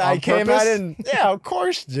 like shit. I On came purpose? out and yeah, of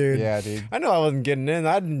course, dude. Yeah, dude. I know I wasn't getting in.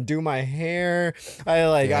 I didn't do my hair.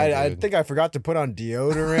 I Yeah, dude. think I forgot to put on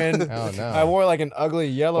deodorant. Oh, no. I wore like an ugly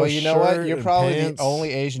yellow Well, you know what? shirt You're and probably pants. the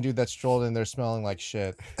only Asian dude that strolled in there smelling like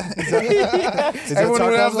shit. Is that Everyone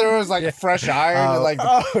else sarcasm? there was like fresh iron. And, like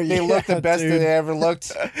they looked the best dude. that they ever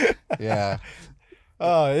looked. Yeah.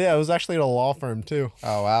 Oh yeah, it was actually at a law firm too.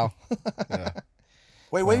 Oh wow.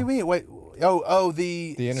 Wait, what do you mean? Wait. Oh,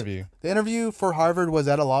 the The interview for Harvard was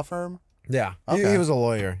at a law firm. Yeah, Okay. he was a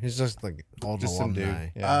lawyer. He's just like old Just some dude. alumni.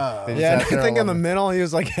 Yeah. They just Yeah, and had I their think in the alumni. middle he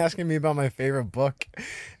was like asking me about my favorite book,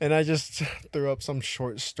 and I just threw up some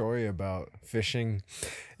short story about fishing,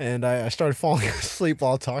 and I started falling asleep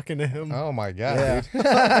while talking to him. Oh my god, Yeah.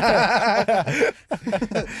 dude.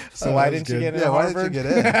 So why that was didn't you good. get in Yeah, why Harvard?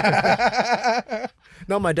 didn't you get in?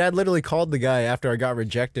 No, my dad literally called the guy after I got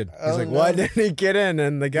rejected. He's Oh, like, no. "Why didn't he get in?"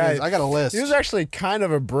 And the guy, I got a list. he was actually kind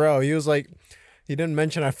of a bro. He was like, he didn't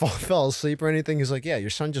mention I fell asleep or anything. He's like, "Yeah, your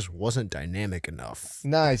son just wasn't dynamic enough."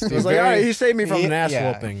 Nice. Dude. He was like, Very- "All right, he saved me from he- an ass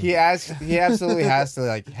yeah, whooping." He absolutely has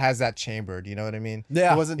to has that chambered. You know what I mean?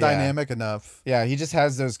 Yeah, It wasn't Yeah. dynamic enough. Yeah, he just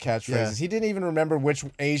has those catchphrases. Yeah. He didn't even remember which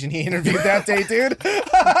Asian he interviewed that day, dude.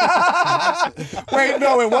 Wait,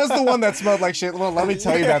 no, it was the one that smelled like shit. Well, let me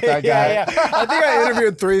tell you about that guy. Yeah, yeah. I think I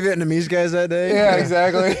interviewed 3 Vietnamese guys that day. Yeah,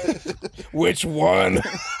 exactly. Which one?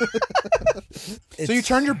 So you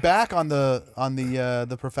turned your back on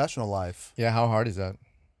the professional life. Yeah, how hard is that?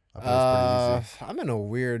 I bet it's pretty easy. I'm in a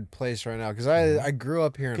weird place right now because I grew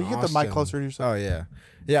up here in Can you Austin. get the mic closer to yourself? Oh yeah,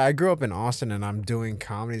 yeah. I grew up in Austin and I'm doing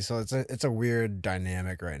comedy, so it's a weird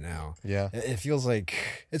dynamic right now. Yeah. It feels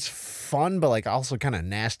like it's fun, but like also kind of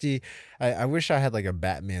nasty. I wish I had like a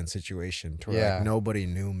Batman situation to where like nobody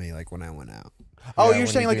knew me like when I went out. Oh, Yeah, you're when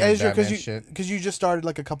saying you're like doing as you're Batman because you just started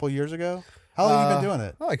like a couple years ago. How long have you been doing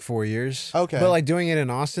it? Like 4 years. Okay. But like doing it in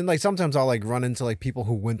Austin, like sometimes I'll like run into like people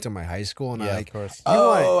who went to my high school and I like, of course. you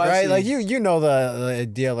want, I right? see. Like you know the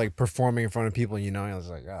idea of like performing in front of people, you know, I was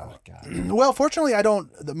like, oh God. Well, fortunately, I don't.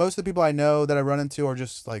 Most of the people I know that I run into are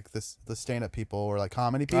just like the stand-up people or like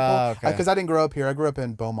comedy people. Okay. Because I didn't grow up here. I grew up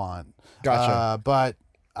in Beaumont. Gotcha. But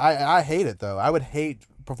I hate it though. I would hate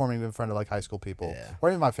performing in front of like high school people or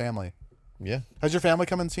even my family. Yeah. Has your family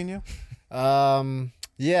come and seen you?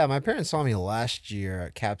 Yeah, my parents saw me last year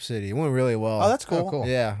at Cap City. It went really well. Oh, that's cool. cool.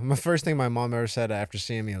 Yeah, my first thing my mom ever said after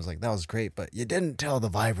seeing me was like, "That was great, but you didn't tell the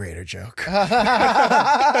vibrator joke."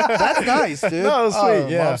 That's nice, dude. No, it was Oh,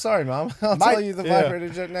 sweet. Yeah, Mom, sorry, Mom. I'll tell you the vibrator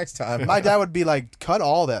joke next time. My dad would be like, cut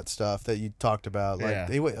all that stuff that you talked about, like Yeah.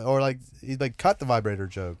 he would, or like he'd like cut the vibrator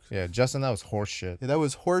jokes. Yeah, Justin, that was horse shit. Yeah, that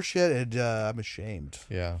was horseshit, and I'm ashamed.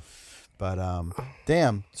 Yeah. But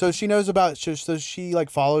damn. So she knows about. So she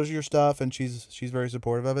like follows your stuff, and she's very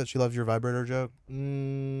supportive of it. She loves your vibrator joke.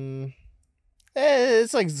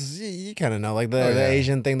 It's like you kind of know, like the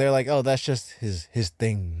Asian thing. They're like, "Oh, that's just his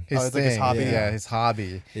thing." His it's like his thing, hobby. Yeah, his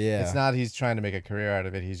hobby. Yeah. It's not he's trying to make a career out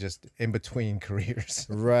of it. He's just in between careers.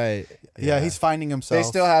 Right. Yeah, he's finding himself. They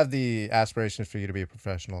still have the aspirations for you to be a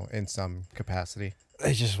professional in some capacity.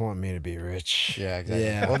 They just want me to be rich. Yeah, exactly.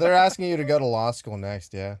 Yeah. Well, they're asking you to go to law school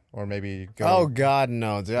next, yeah? Or maybe go... Oh God,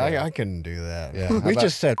 no, dude! Yeah. I couldn't do that. Yeah. How We about-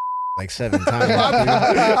 just said like 7 times. dude.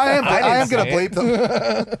 I am gonna say bleep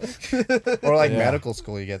them. Or like Yeah. medical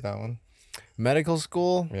school, you get that one. Medical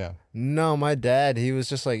school? Yeah. No, my dad, he was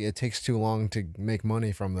just like, it takes too long to make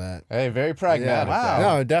money from that. Hey, very pragmatic. Wow. though.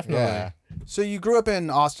 No, definitely. Yeah. So you grew up in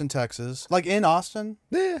Austin, Texas, like in Austin?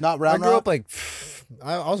 Yeah. Not I Round grew Rock? up like,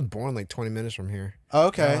 I was born like 20 minutes from here. Oh,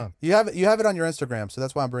 okay. Uh-huh. You have it on your Instagram, so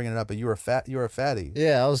that's why I'm bringing it up. But you were a fatty.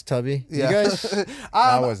 Yeah, I was tubby. Yeah. You guys?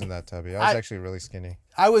 I wasn't that tubby. I was actually really skinny.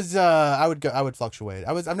 I would fluctuate.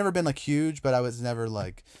 I've never been like huge, but I was never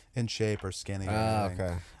like in shape or skinny or anything.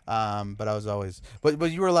 Okay. But I was always but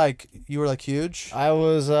you were like huge. I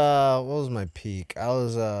was, what was my peak? I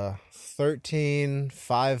was 13,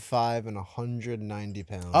 5'5", and 190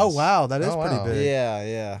 pounds. Oh wow, that is Oh, pretty wow. big. Yeah,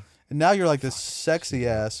 yeah. And now you're like this sexy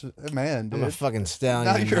ass man, dude. I'm a fucking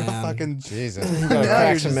stallion, now you're man. a fucking Jesus. Gotta now crack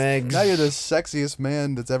you're some just- eggs. Now you're the sexiest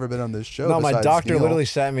man that's ever been on this show. No, my besides doctor Neil. literally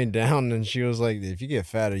sat me down and she was like, if you get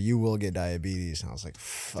fatter, you will get diabetes. And I was like,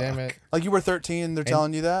 fuck. Damn it. Like you were 13, they're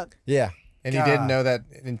telling you that? Yeah. And you God. didn't know that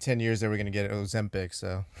in 10 years they were going to get Ozempic,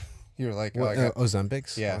 so you were like, oh, I got-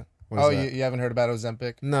 Ozempics? yeah. What is Oh, that? you haven't heard about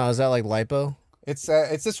Ozempic? No, is that like lipo? It's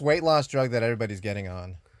this weight loss drug that everybody's getting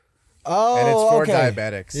on. Oh, And it's for okay.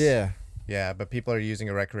 diabetics. Yeah. Yeah, but people are using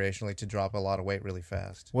it recreationally to drop a lot of weight really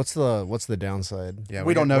fast. What's the downside? Yeah,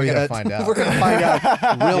 We don't know we're yet. gonna find out. We're gonna find out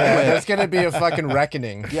real Yeah, quick. there's gonna be a fucking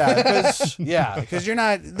reckoning. Because you're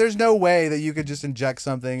not. There's no way that you could just inject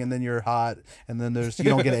something and then you're hot and then you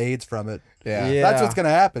don't get AIDS from it. Yeah. Yeah. That's what's gonna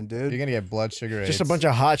happen, You're dude. gonna get blood sugar. Just a AIDS. bunch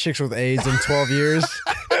of hot chicks with AIDS in 12 years.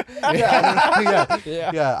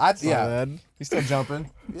 Yeah. You still jumping?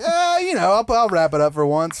 Yeah, you know, I'll wrap it up for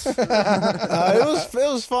once. It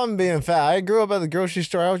was fun being fat. I grew up at the grocery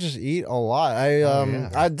store. I would just eat a lot.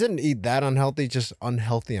 I didn't eat that unhealthy, just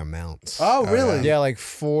unhealthy amounts. Oh, really? Yeah, like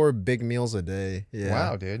 4 big meals a day. Yeah.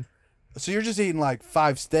 Wow, dude. So you're just eating like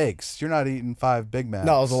 5 steaks. You're not eating 5 Big Macs.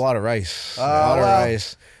 No, it was a lot of rice. Oh, a lot of well.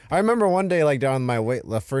 rice. I remember one day, like down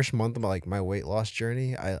the first month of my weight loss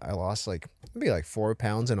journey, I lost like maybe like 4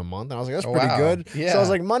 pounds in a month, and I was like, that's Oh, pretty wow. good. Yeah. So I was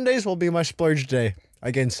like, Mondays will be my splurge day. I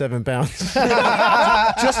gained 7 pounds.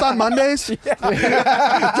 Just on Mondays?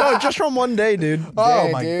 No, just from one day, dude. Oh,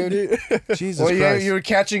 Dang, my dude. Jesus Well, Christ. you were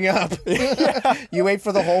catching up. You ate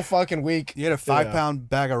for the whole fucking week. You had a 5-pound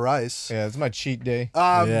bag of rice. Yeah, it's my cheat day.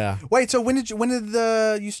 Yeah. Wait, so when did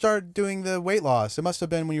you start doing the weight loss? It must have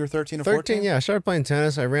been when you were 13 or 14? 13, yeah. I started playing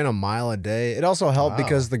tennis. I ran a mile a day. It also helped Wow.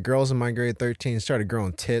 because the girls in my grade 13 started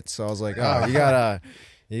growing tits. So I was like, oh, you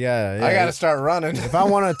Yeah, I gotta start running. If I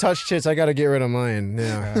want to touch tits, I gotta get rid of mine.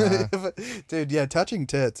 Yeah. Dude, yeah, touching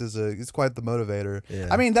tits is quite the motivator. Yeah.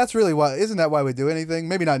 I mean, that's really why. Isn't that why we do anything?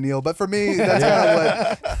 Maybe not Neil, but for me, that's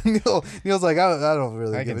kind of what Neil's like. I don't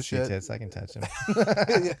really I give can a see shit. tits. I can touch them.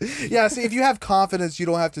 Yeah, see, if you have confidence, you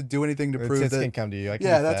don't have to do anything to The prove tits that. can come to you. I can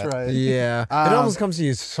Yeah, eat that's that. right. Yeah. It almost comes to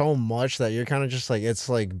you so much that you're kind of just like, it's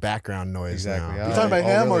like background noise Exactly. now. You talking about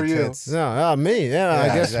him or you? Tits. No, me. Yeah, I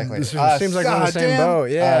Yeah, guess exactly. it Us. seems like we're in the same Goddamn boat.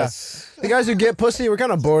 Yeah. Us. The guys who get pussy, we're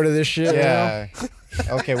kind of bored of this shit. Yeah.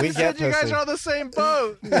 Okay, we get You guys pussy. are on the same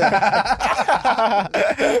boat.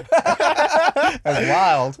 That's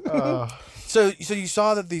wild. So you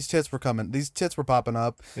saw that these tits were coming. These tits were popping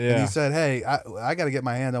up. And Yeah. you said, "Hey, I got to get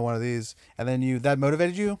my hand on one of these." And then that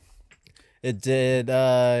motivated you? It did.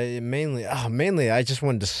 Mainly, I just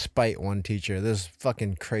wanted to spite one teacher. This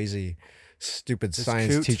fucking crazy, stupid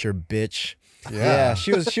science coot? teacher bitch. Yeah.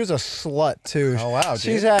 she was a slut too. Oh, wow, dude.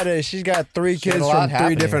 She's got 3 She had kids a lot from 3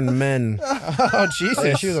 happening. different men. Oh Jesus.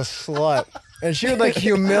 Yeah, she was a slut, and she would like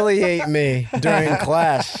humiliate me during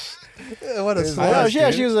class. What a Is I know, Yes, yeah,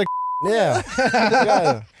 dude. she was like,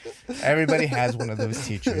 yeah. Everybody has one of those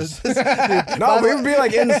teachers. No, we would be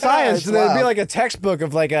like in science. It's There'd be wild. like a textbook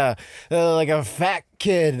of like a fat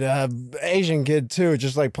kid, Asian kid too,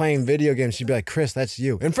 just like playing video games. She'd be like, "Chris, that's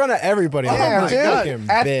you," in front of everybody. I'm Yeah, like, dude. "Fucking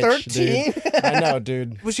At bitch, 13? dude." I know,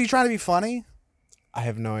 dude. Was she trying to be funny? I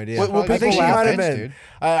have no idea. What I think people she laugh might at, have been. dude?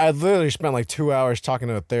 I literally spent like 2 hours talking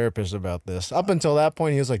to a therapist about this. Up until that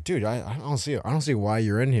point, he was like, "Dude, I don't see why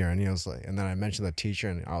you're in here." And he was like, and then I mentioned the teacher,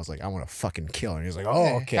 and I was like, "I want to fucking kill her." And he was like,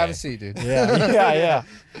 "Oh, okay." Have a seat, dude. Yeah.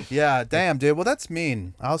 Yeah, damn, dude. Well, that's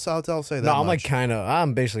mean. I'll say that. No, I'm like much.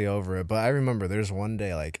 I'm basically over it. But I remember there's one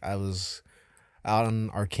day like I was out on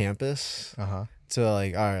our campus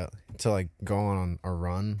to go on a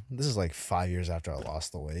run. This is like 5 years after I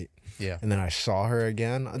lost the weight. Yeah. And then I saw her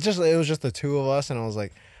again. It was just the two of us, and I was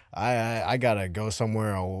like, I gotta go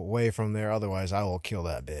somewhere away from there, otherwise I will kill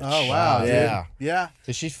that bitch. Oh wow, yeah. dude. Yeah.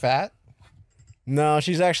 Is she fat? No,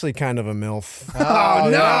 she's actually kind of a MILF. Oh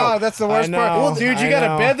no, that's the worst I part. know, Well, dude, you I gotta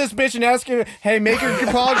know. bed this bitch and ask her, hey, make her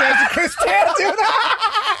apologize to Chris Tan, dude.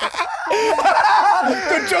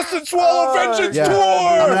 The Justin Soileau Vengeance Yeah. tour.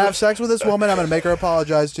 I'm gonna have sex with this woman. I'm gonna make her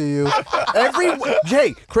apologize to you.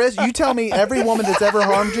 Jay, Chris, you tell me every woman that's ever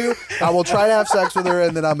harmed you. I will try to have sex with her,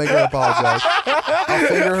 and then I'll make her apologize. I'll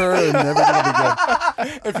finger her, and everything will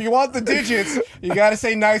be good. If you want the digits, you gotta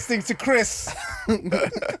say nice things to Chris.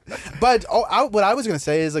 But what I was gonna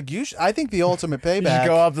say is like I think the ultimate You should payback.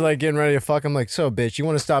 go up to like getting ready to fuck him like, so bitch, you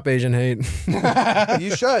want to stop Asian hate?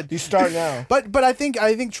 You should. You start now. But I think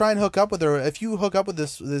try and hook up with her. If you hook up with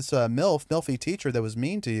this milfy teacher that was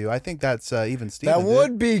mean to you, I think that's even Steven. That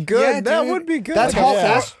would be good. Yeah, that dude. would be good. That's Like all- a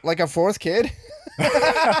that's- fourth- like a fourth kid.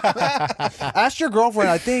 Ask your girlfriend.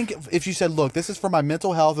 I think if you said, "Look, this is for my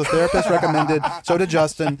mental health," the therapist recommended. So did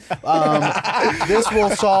Justin. This will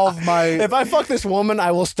solve my. If I fuck this woman,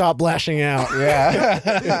 I will stop lashing out.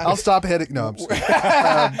 Yeah. I'll stop hitting. No, I'm sorry.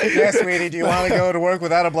 Yeah, sweetie, do you want to go to work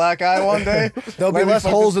without a black eye one day? There'll be Let me less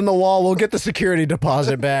fuck holes in the wall. We'll get the security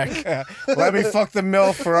deposit back. Let me fuck the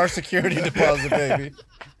MILF for our security deposit, baby.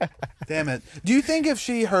 Damn it. Do you think if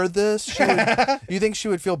she heard this, you think she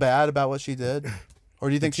would feel bad about what she did? Or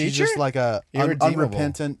do you think she's teacher? just like a Irredeemable.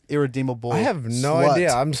 unrepentant, irredeemable? I have no slut?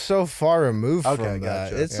 idea. I'm so far removed Okay, from that.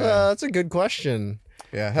 gotcha. It's a good question.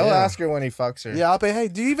 Yeah, he'll ask her when he fucks her. Yeah, I'll be. Hey,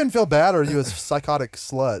 do you even feel bad, or are you a psychotic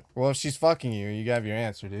slut? Well, if she's fucking you, you have your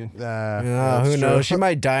answer, dude. Yeah, who knows? She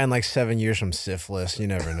might die in like 7 years from syphilis. You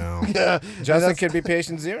never know. Yeah. Justin could be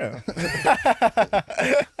patient zero.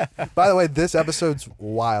 By the way, this episode's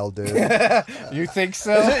wild, dude. You think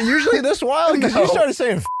so? Is it usually this wild? Because you started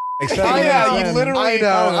saying like 7 Oh, minutes yeah, in. you literally. I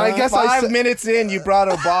know. I guess I 5 said- minutes in, you brought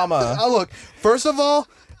Obama. Oh, look. First of all,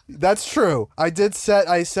 that's true. I set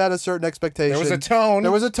a certain expectation. There was a tone.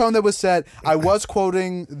 There was a tone that was set. I was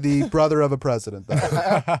quoting the brother of a president, though.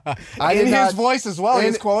 I in did his not. voice as well. in-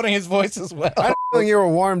 He's quoting his voice as well. I think you were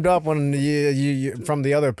warmed up when you from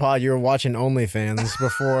the other pod. You were watching OnlyFans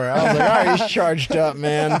before. I was like, all right, he's charged up,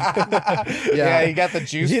 man. Yeah, he got the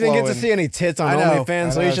juice. He didn't get to flowing. see any tits on I know. OnlyFans, I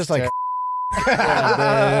so know, he's it's just like,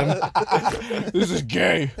 This is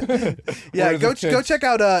gay. Yeah, Where are go the tits? check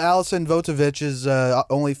out Allison Votovich's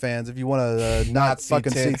OnlyFans if you want to not see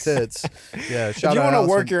fucking tits. see tits. Yeah, if shout you out want to Allison.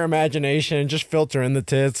 work your imagination, just filter in the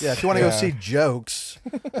tits. Yeah, if you want to go Yeah. see jokes.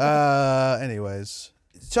 Anyways.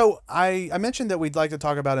 So I mentioned that we'd like to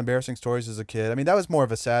talk about embarrassing stories as a kid. I mean, that was more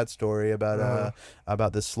of a sad story about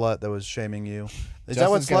this slut that was shaming you. Is that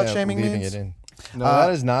what Justin's slut kinda shaming leaving means? it in. No, that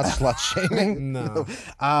is not slut shaming. No.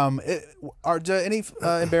 Do any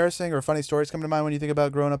embarrassing or funny stories come to mind when you think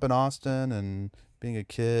about growing up in Austin and Being a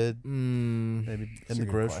kid, maybe in the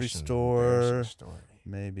grocery store,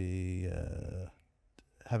 maybe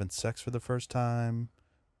having sex for the first time.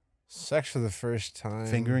 Sex for the first time.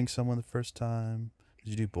 Fingering someone the first time.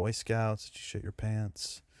 Did you do Boy Scouts? Did you shit your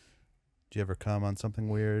pants? Did you ever come on something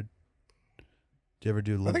weird? Did you ever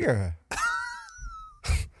do... I think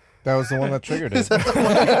That was the one that triggered it.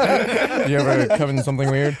 You ever come in something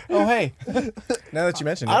weird? Oh, hey. Now that you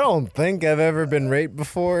mentioned it. I don't think I've ever been raped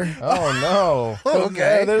before. Oh, no.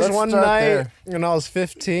 Okay. There's Let's one start night there. when I was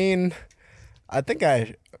 15. I think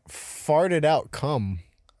I farted out cum.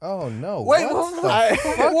 Oh, no. Wait,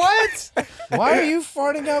 What? Why are you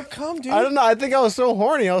farting out cum, dude? I don't know. I think I was so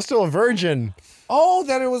horny. I was still a virgin. Oh,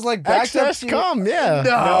 that it was like backed up Excess to your- cum, yeah.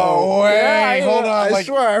 No way. Yeah, Hold on. I Like,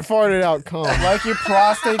 swear I farted out cum. like your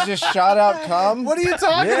prostate just shot out cum? What are you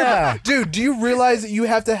talking Yeah. about? Dude, do you realize that you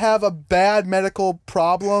have to have a bad medical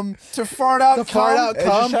problem To fart out to cum? fart out It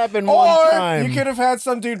cum? just happened Or one time. you could have had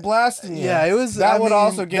some dude blasting you. Yeah, it was. That I would mean,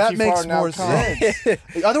 also get that you makes farting more out cum.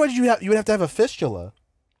 sense. Otherwise, you would have to have a fistula.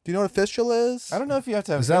 Do you know what a fistula is? I don't know if you have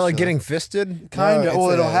to have Is that like fistula. getting fisted? Kind of. No, Well,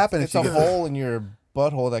 it's it'll a- happen It's if a you get hole in your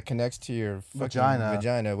butthole that connects to your fucking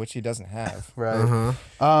vagina, which he doesn't have. right.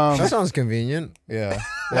 Uh-huh. That sounds convenient. Yeah.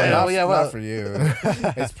 Yeah, well- not for you.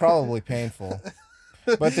 It's probably painful.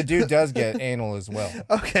 But the dude does get anal as well.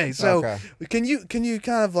 Okay, so Okay. can you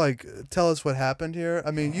kind of like tell us what happened here? I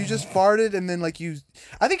mean, you just farted and then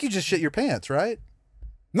I think you just shit your pants, right?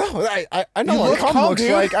 No, I know You what look cum cum, looks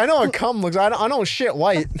dude. like. I know what cum looks like. I don't shit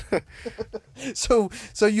white. So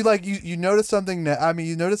you you noticed something.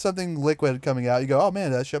 You noticed something liquid coming out. You go, oh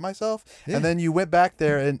man, did I shit myself? Yeah. And then you went back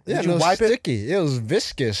there and Yeah, did you it was wipe it? sticky. It was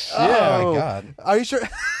viscous. Oh Yeah. my God. Are you sure?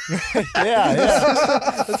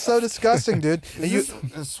 Yeah. That's so disgusting, dude. And you,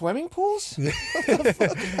 Swimming pools?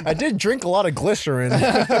 I did drink a lot of glycerin.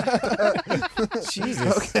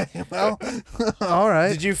 Jesus. okay, well, all right.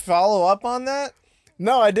 Did you follow up on that?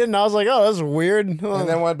 No, I didn't. I was like, oh, that's weird. And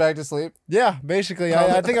then went back to sleep? Yeah, basically.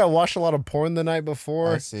 I think I watched a lot of porn the night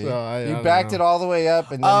before. I see. So I You don't backed know. it all the way up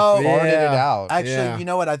and then Oh, farted it yeah. out. Actually, Yeah. you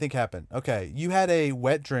know what I think happened? Okay, you had a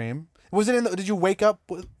wet dream. Was it in? Did you wake up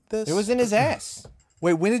with this? It was in his ass.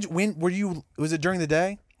 Wait, when were you? Was it during the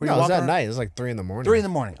day? Were No, you it was walking that around? night. It was like 3 in the morning. 3 in the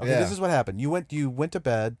morning. Okay, Yeah. this is what happened. You went to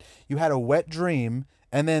bed. You had a wet dream,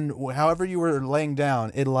 and then however you were laying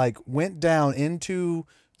down, it like went down into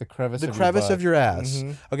The crevice of your ass.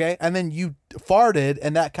 Okay, and then you farted,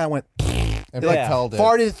 and that kind of went and Yeah. propelled it.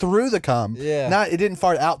 farted through the cum. Yeah. It didn't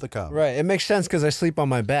fart out the cum. Right. It makes sense because I sleep on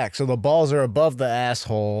my back. So the balls are above the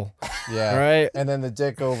asshole. Yeah. Right. And then the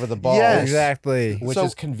dick over the balls. Yes. Exactly. Which So-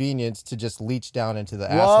 is convenient to just leach down into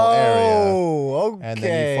the asshole area. Whoa. Okay. And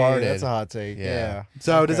then you farted. That's a hot take. Yeah. Yeah.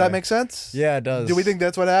 So does Okay. that make sense? Yeah, it does. Do we think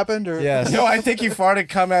that's what happened? Or Yes. No, I think he farted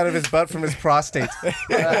cum out of his butt from his prostate.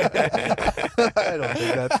 I don't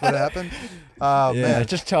think that's what happened. Oh Yeah. man.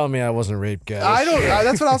 Just tell me I wasn't raped, guys. I don't.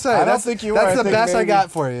 That's what I'll say. I don't That's, think you That's were. I the think best I maybe-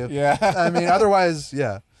 got for you. Yeah. I mean, otherwise,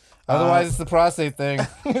 yeah. Otherwise, it's the prostate thing.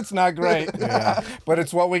 It's not great. Yeah. But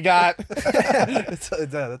it's what we got. That's all. We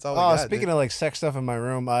Oh, got, speaking dude. of like sex stuff in my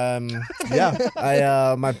room,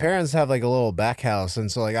 yeah. my parents have like a little back house,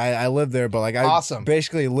 and so like I live there, but like I Awesome.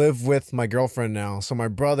 basically live with my girlfriend now. So my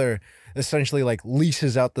brother essentially like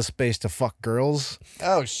leases out the space to fuck girls.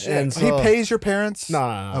 Oh, shit. And He so, pays your parents.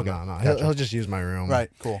 no. Okay, He'll just use my room. Right.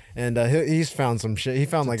 Cool. And he's found some shit. He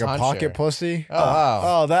found like a timeshare. pocket pussy. Oh, wow.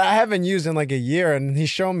 Oh, that I haven't used in like a year, and he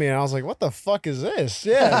showed me, and I was like, "What the fuck is this?"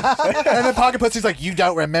 Yeah, And then Pocket Pussy's like, "You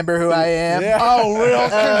don't remember who I am?" Yeah. Oh, real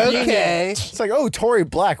okay. it's like, "Oh, Tory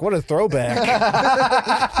Black, what a throwback."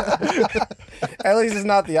 At least it's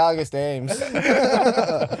not the August Ames. Wait,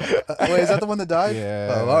 is that the one that died?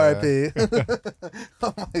 Yeah. Oh, R.I.P.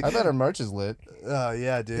 I bet her merch is lit. Oh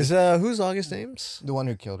yeah, dude. Is who's August Ames? The one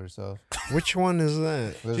who killed herself. Which one is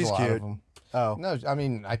that? There's She's a lot cute. of them. Oh, No, I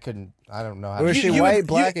mean, I don't know how Was to... she you white, would-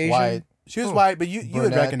 black, you- Asian? White. she was white, but you would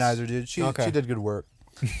Brunettes. recognize her, dude. She Okay. did good work.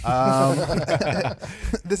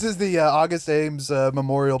 This is the August Ames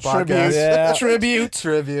Memorial Podcast. Yeah. Tribute.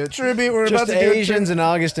 Tribute. We're Just about to do Asians and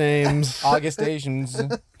August Ames. August Asians.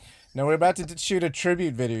 No, we're about to shoot a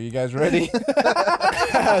tribute video. You guys ready?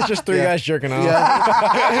 It's just three guys jerking off.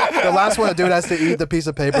 Yeah. The last one to do it has to eat the piece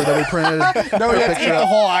of paper that we printed. No, we have to eat the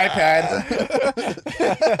whole iPad.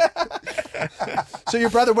 So your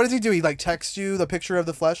brother, what does he do? He like texts you the picture of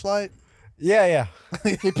the fleshlight? Yeah.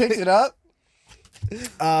 He picked it up.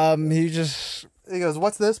 He just He goes,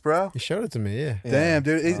 "What's this, bro?" he showed it to me. Yeah. Damn,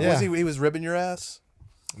 dude. Yeah. He was ribbing your ass?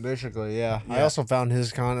 Basically, yeah. I also found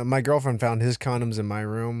his my girlfriend found his condoms in my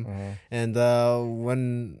room, and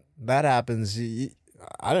when that happens,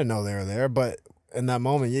 I didn't know they were there, but in that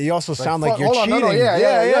moment. You also sound fuck, like you're hold on, cheating. no, yeah.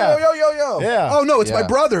 Yo. Yeah. Oh no, it's my Yeah.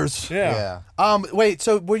 brothers. Yeah. Wait.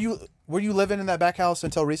 So were you living in that back house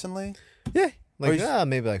until recently? Yeah. Like you-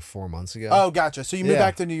 maybe like 4 months ago. Oh, gotcha. So you moved Yeah.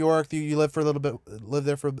 back to New York. You lived for a little bit. Lived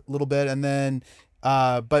there for a little bit, and then.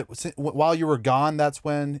 But while you were gone, that's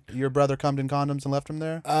when your brother cummed in condoms and left him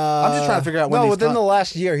there. I'm just trying to figure out when. No, these within the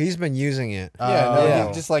last year, he's been using it. Yeah,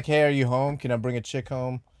 Yeah. just like, hey, are you home? Can I bring a chick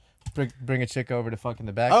home? Bring a chick over to fucking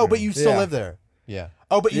the back. Oh, room. but you still Yeah. live there. Yeah.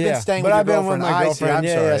 Oh, but you've been staying but with your I've been girlfriend. with my girlfriend. I'm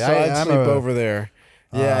yeah, sorry. so I'd I'm sleep a- over there.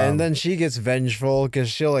 Yeah, and then she gets vengeful because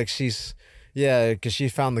she'll like because she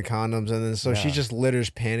found the condoms, and then so she just litters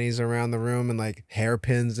panties around the room and like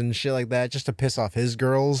hairpins and shit like that just to piss off his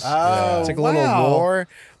girls. Oh, It's like a wow. little war,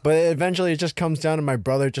 but eventually it just comes down to my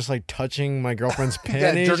brother just like touching my girlfriend's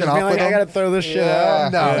panties, jerking just off being like, with I him? gotta throw this shit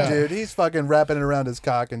out. No, Yeah. dude, he's fucking wrapping it around his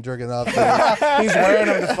cock and jerking off. He's wearing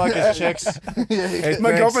them to fuck his chicks.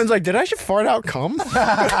 My girlfriend's like, did I just fart out cum?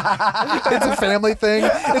 It's a family thing.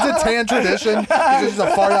 It's a tan tradition. It's just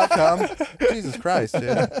a fart out cum. Jesus Christ,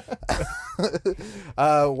 dude.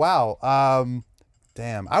 Wow.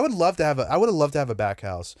 Damn. I would have loved to have a back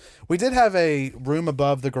house. We did have a room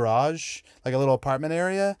above the garage, like a little apartment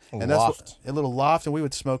area, and loft. a little loft, and we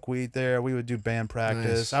would smoke weed there. We would do band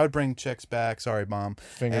practice. Nice. I would bring chicks back. Sorry, mom.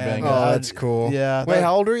 Finger And, banging. Oh, that's cool. Yeah. Wait,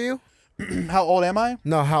 how old are you? how old am I?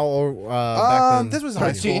 No, how old back then? This was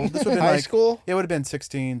high school. This would have been High like, school? It would have been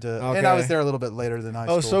 16 to, and I Okay. was there a little bit later than high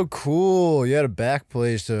school. Oh, so cool. You had a back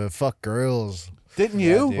place to fuck girls. Didn't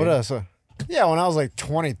you? dude. What else? Yeah, when I was like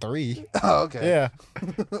 23. Oh, okay. Yeah.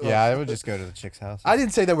 Yeah, I would just go to the chick's house. I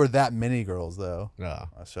didn't say there were that many girls though, No.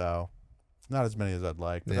 so not as many as I'd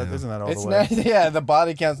like. But Yeah. isn't that all It's the way? yeah, the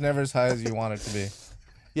body count's never as high as you want it to be.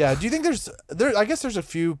 Yeah. Do you think there? I guess there's a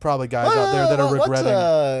few probably guys out there that are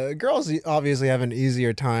regretting. Girls obviously have an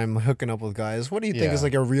easier time hooking up with guys. What do you think Yeah. is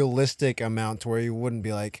like a realistic amount to where you wouldn't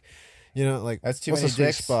be like, like That's too what's many the sweet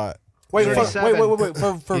dicks. spot? Wait, for 37. a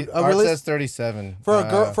Art realis- says 37. for a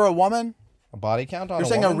girl, for a woman. A body count on You're a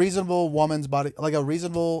saying woman? a reasonable woman's body, like a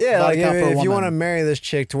reasonable Yeah, body like count for a if woman. you want to marry this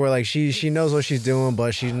chick to where like she knows what she's doing,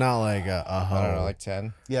 but she's not like a hoe. I don't know, like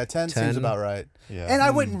 10. Yeah, 10 seems 10? about right. Yeah. And I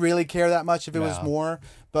wouldn't really care that much if it was No. more,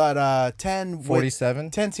 but 10 would- 47?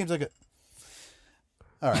 10 seems like a.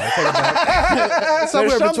 All right, I take it back. Somewhere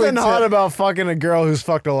There's something between hot 10. about fucking a girl who's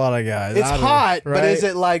fucked a lot of guys. It's I don't know, hot, but right? is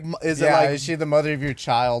it like? Is Yeah, it like? is she the mother of your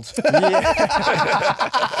child? Maybe. I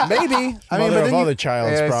mean, Mother but of then you, other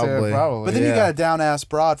child's Yeah, so probably. probably. but then you Yeah. got a down ass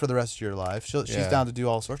broad for the rest of your life. She's Yeah. down to do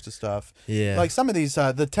all sorts of stuff. Yeah. Like some of these,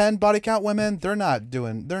 the 10 body count women, they're not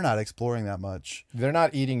exploring that much. They're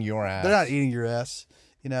not eating your ass. They're not eating your ass.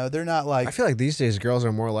 You know, they're not like. I feel like these days girls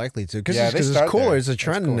are more likely to because Yeah, they it's start cooler. there. It's a It's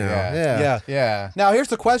trend cool, now. yeah. Yeah. Yeah. Yeah. Now here's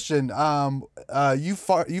the question: you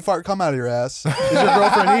fart come out of your ass? Is your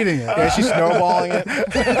girlfriend eating it? Yeah, she's snowballing it.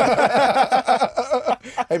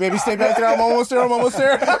 Hey, baby, stay back there. I'm almost there.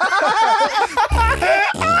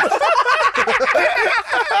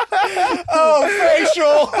 Oh,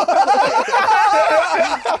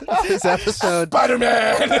 facial. This episode,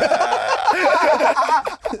 Spider-Man.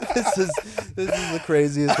 this is the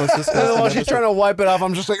craziest, most disgusting. While she's trying to wipe it off,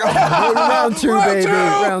 I'm just like, oh, round two, baby,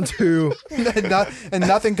 round two. and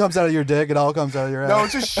nothing comes out of your dick; it all comes out of your ass. No,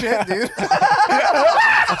 it's just shit, dude.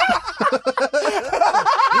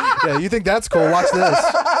 Yeah, you think that's cool? Watch this.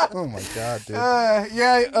 Oh my god, dude.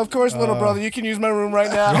 Yeah, of course, little brother. You can use my room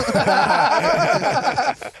right now.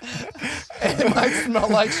 It might smell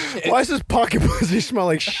like shit. Why does this pocket pussy smell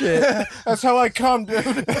like shit? That's how I come,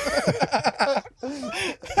 dude.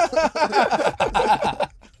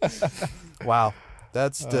 Wow,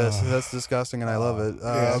 that's disgusting, and I love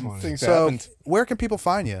it. things So, happened. where can people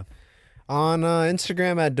find you? On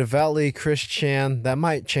Instagram at devoutly Chris Chan. That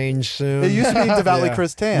might change soon. It used to be devoutly Yeah.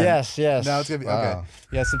 Chris Tan. Yes. Now it's gonna be okay. Wow.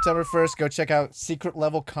 Yeah, September 1st. Go check out Secret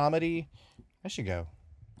Level Comedy. I should go.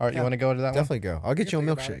 All right, you want to go to that one? Definitely go. I'll get you a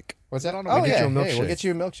milkshake. What's that on? We'll Oh, get yeah. you a Hey, milkshake. we'll get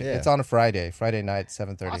you a milkshake. Yeah. It's on a Friday night,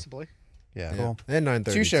 7:30. Possibly. Yeah. Cool. And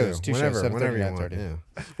 9:30. Two shows, too. two shows, Whenever, 7:30, whenever you want. 9:30.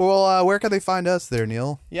 Yeah. Well, where can they find us there,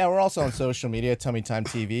 Neil? Yeah, we're also on social media, Tummy Time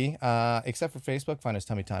TV. Except for Facebook, find us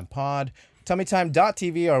Tummy Time Pod.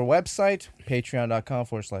 TummyTime.tv, our website,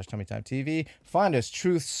 patreon.com/TummyTimeTV. Find us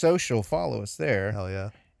Truth Social, follow us there. Hell yeah.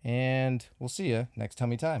 And we'll see you next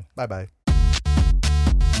Tummy Time. Bye bye.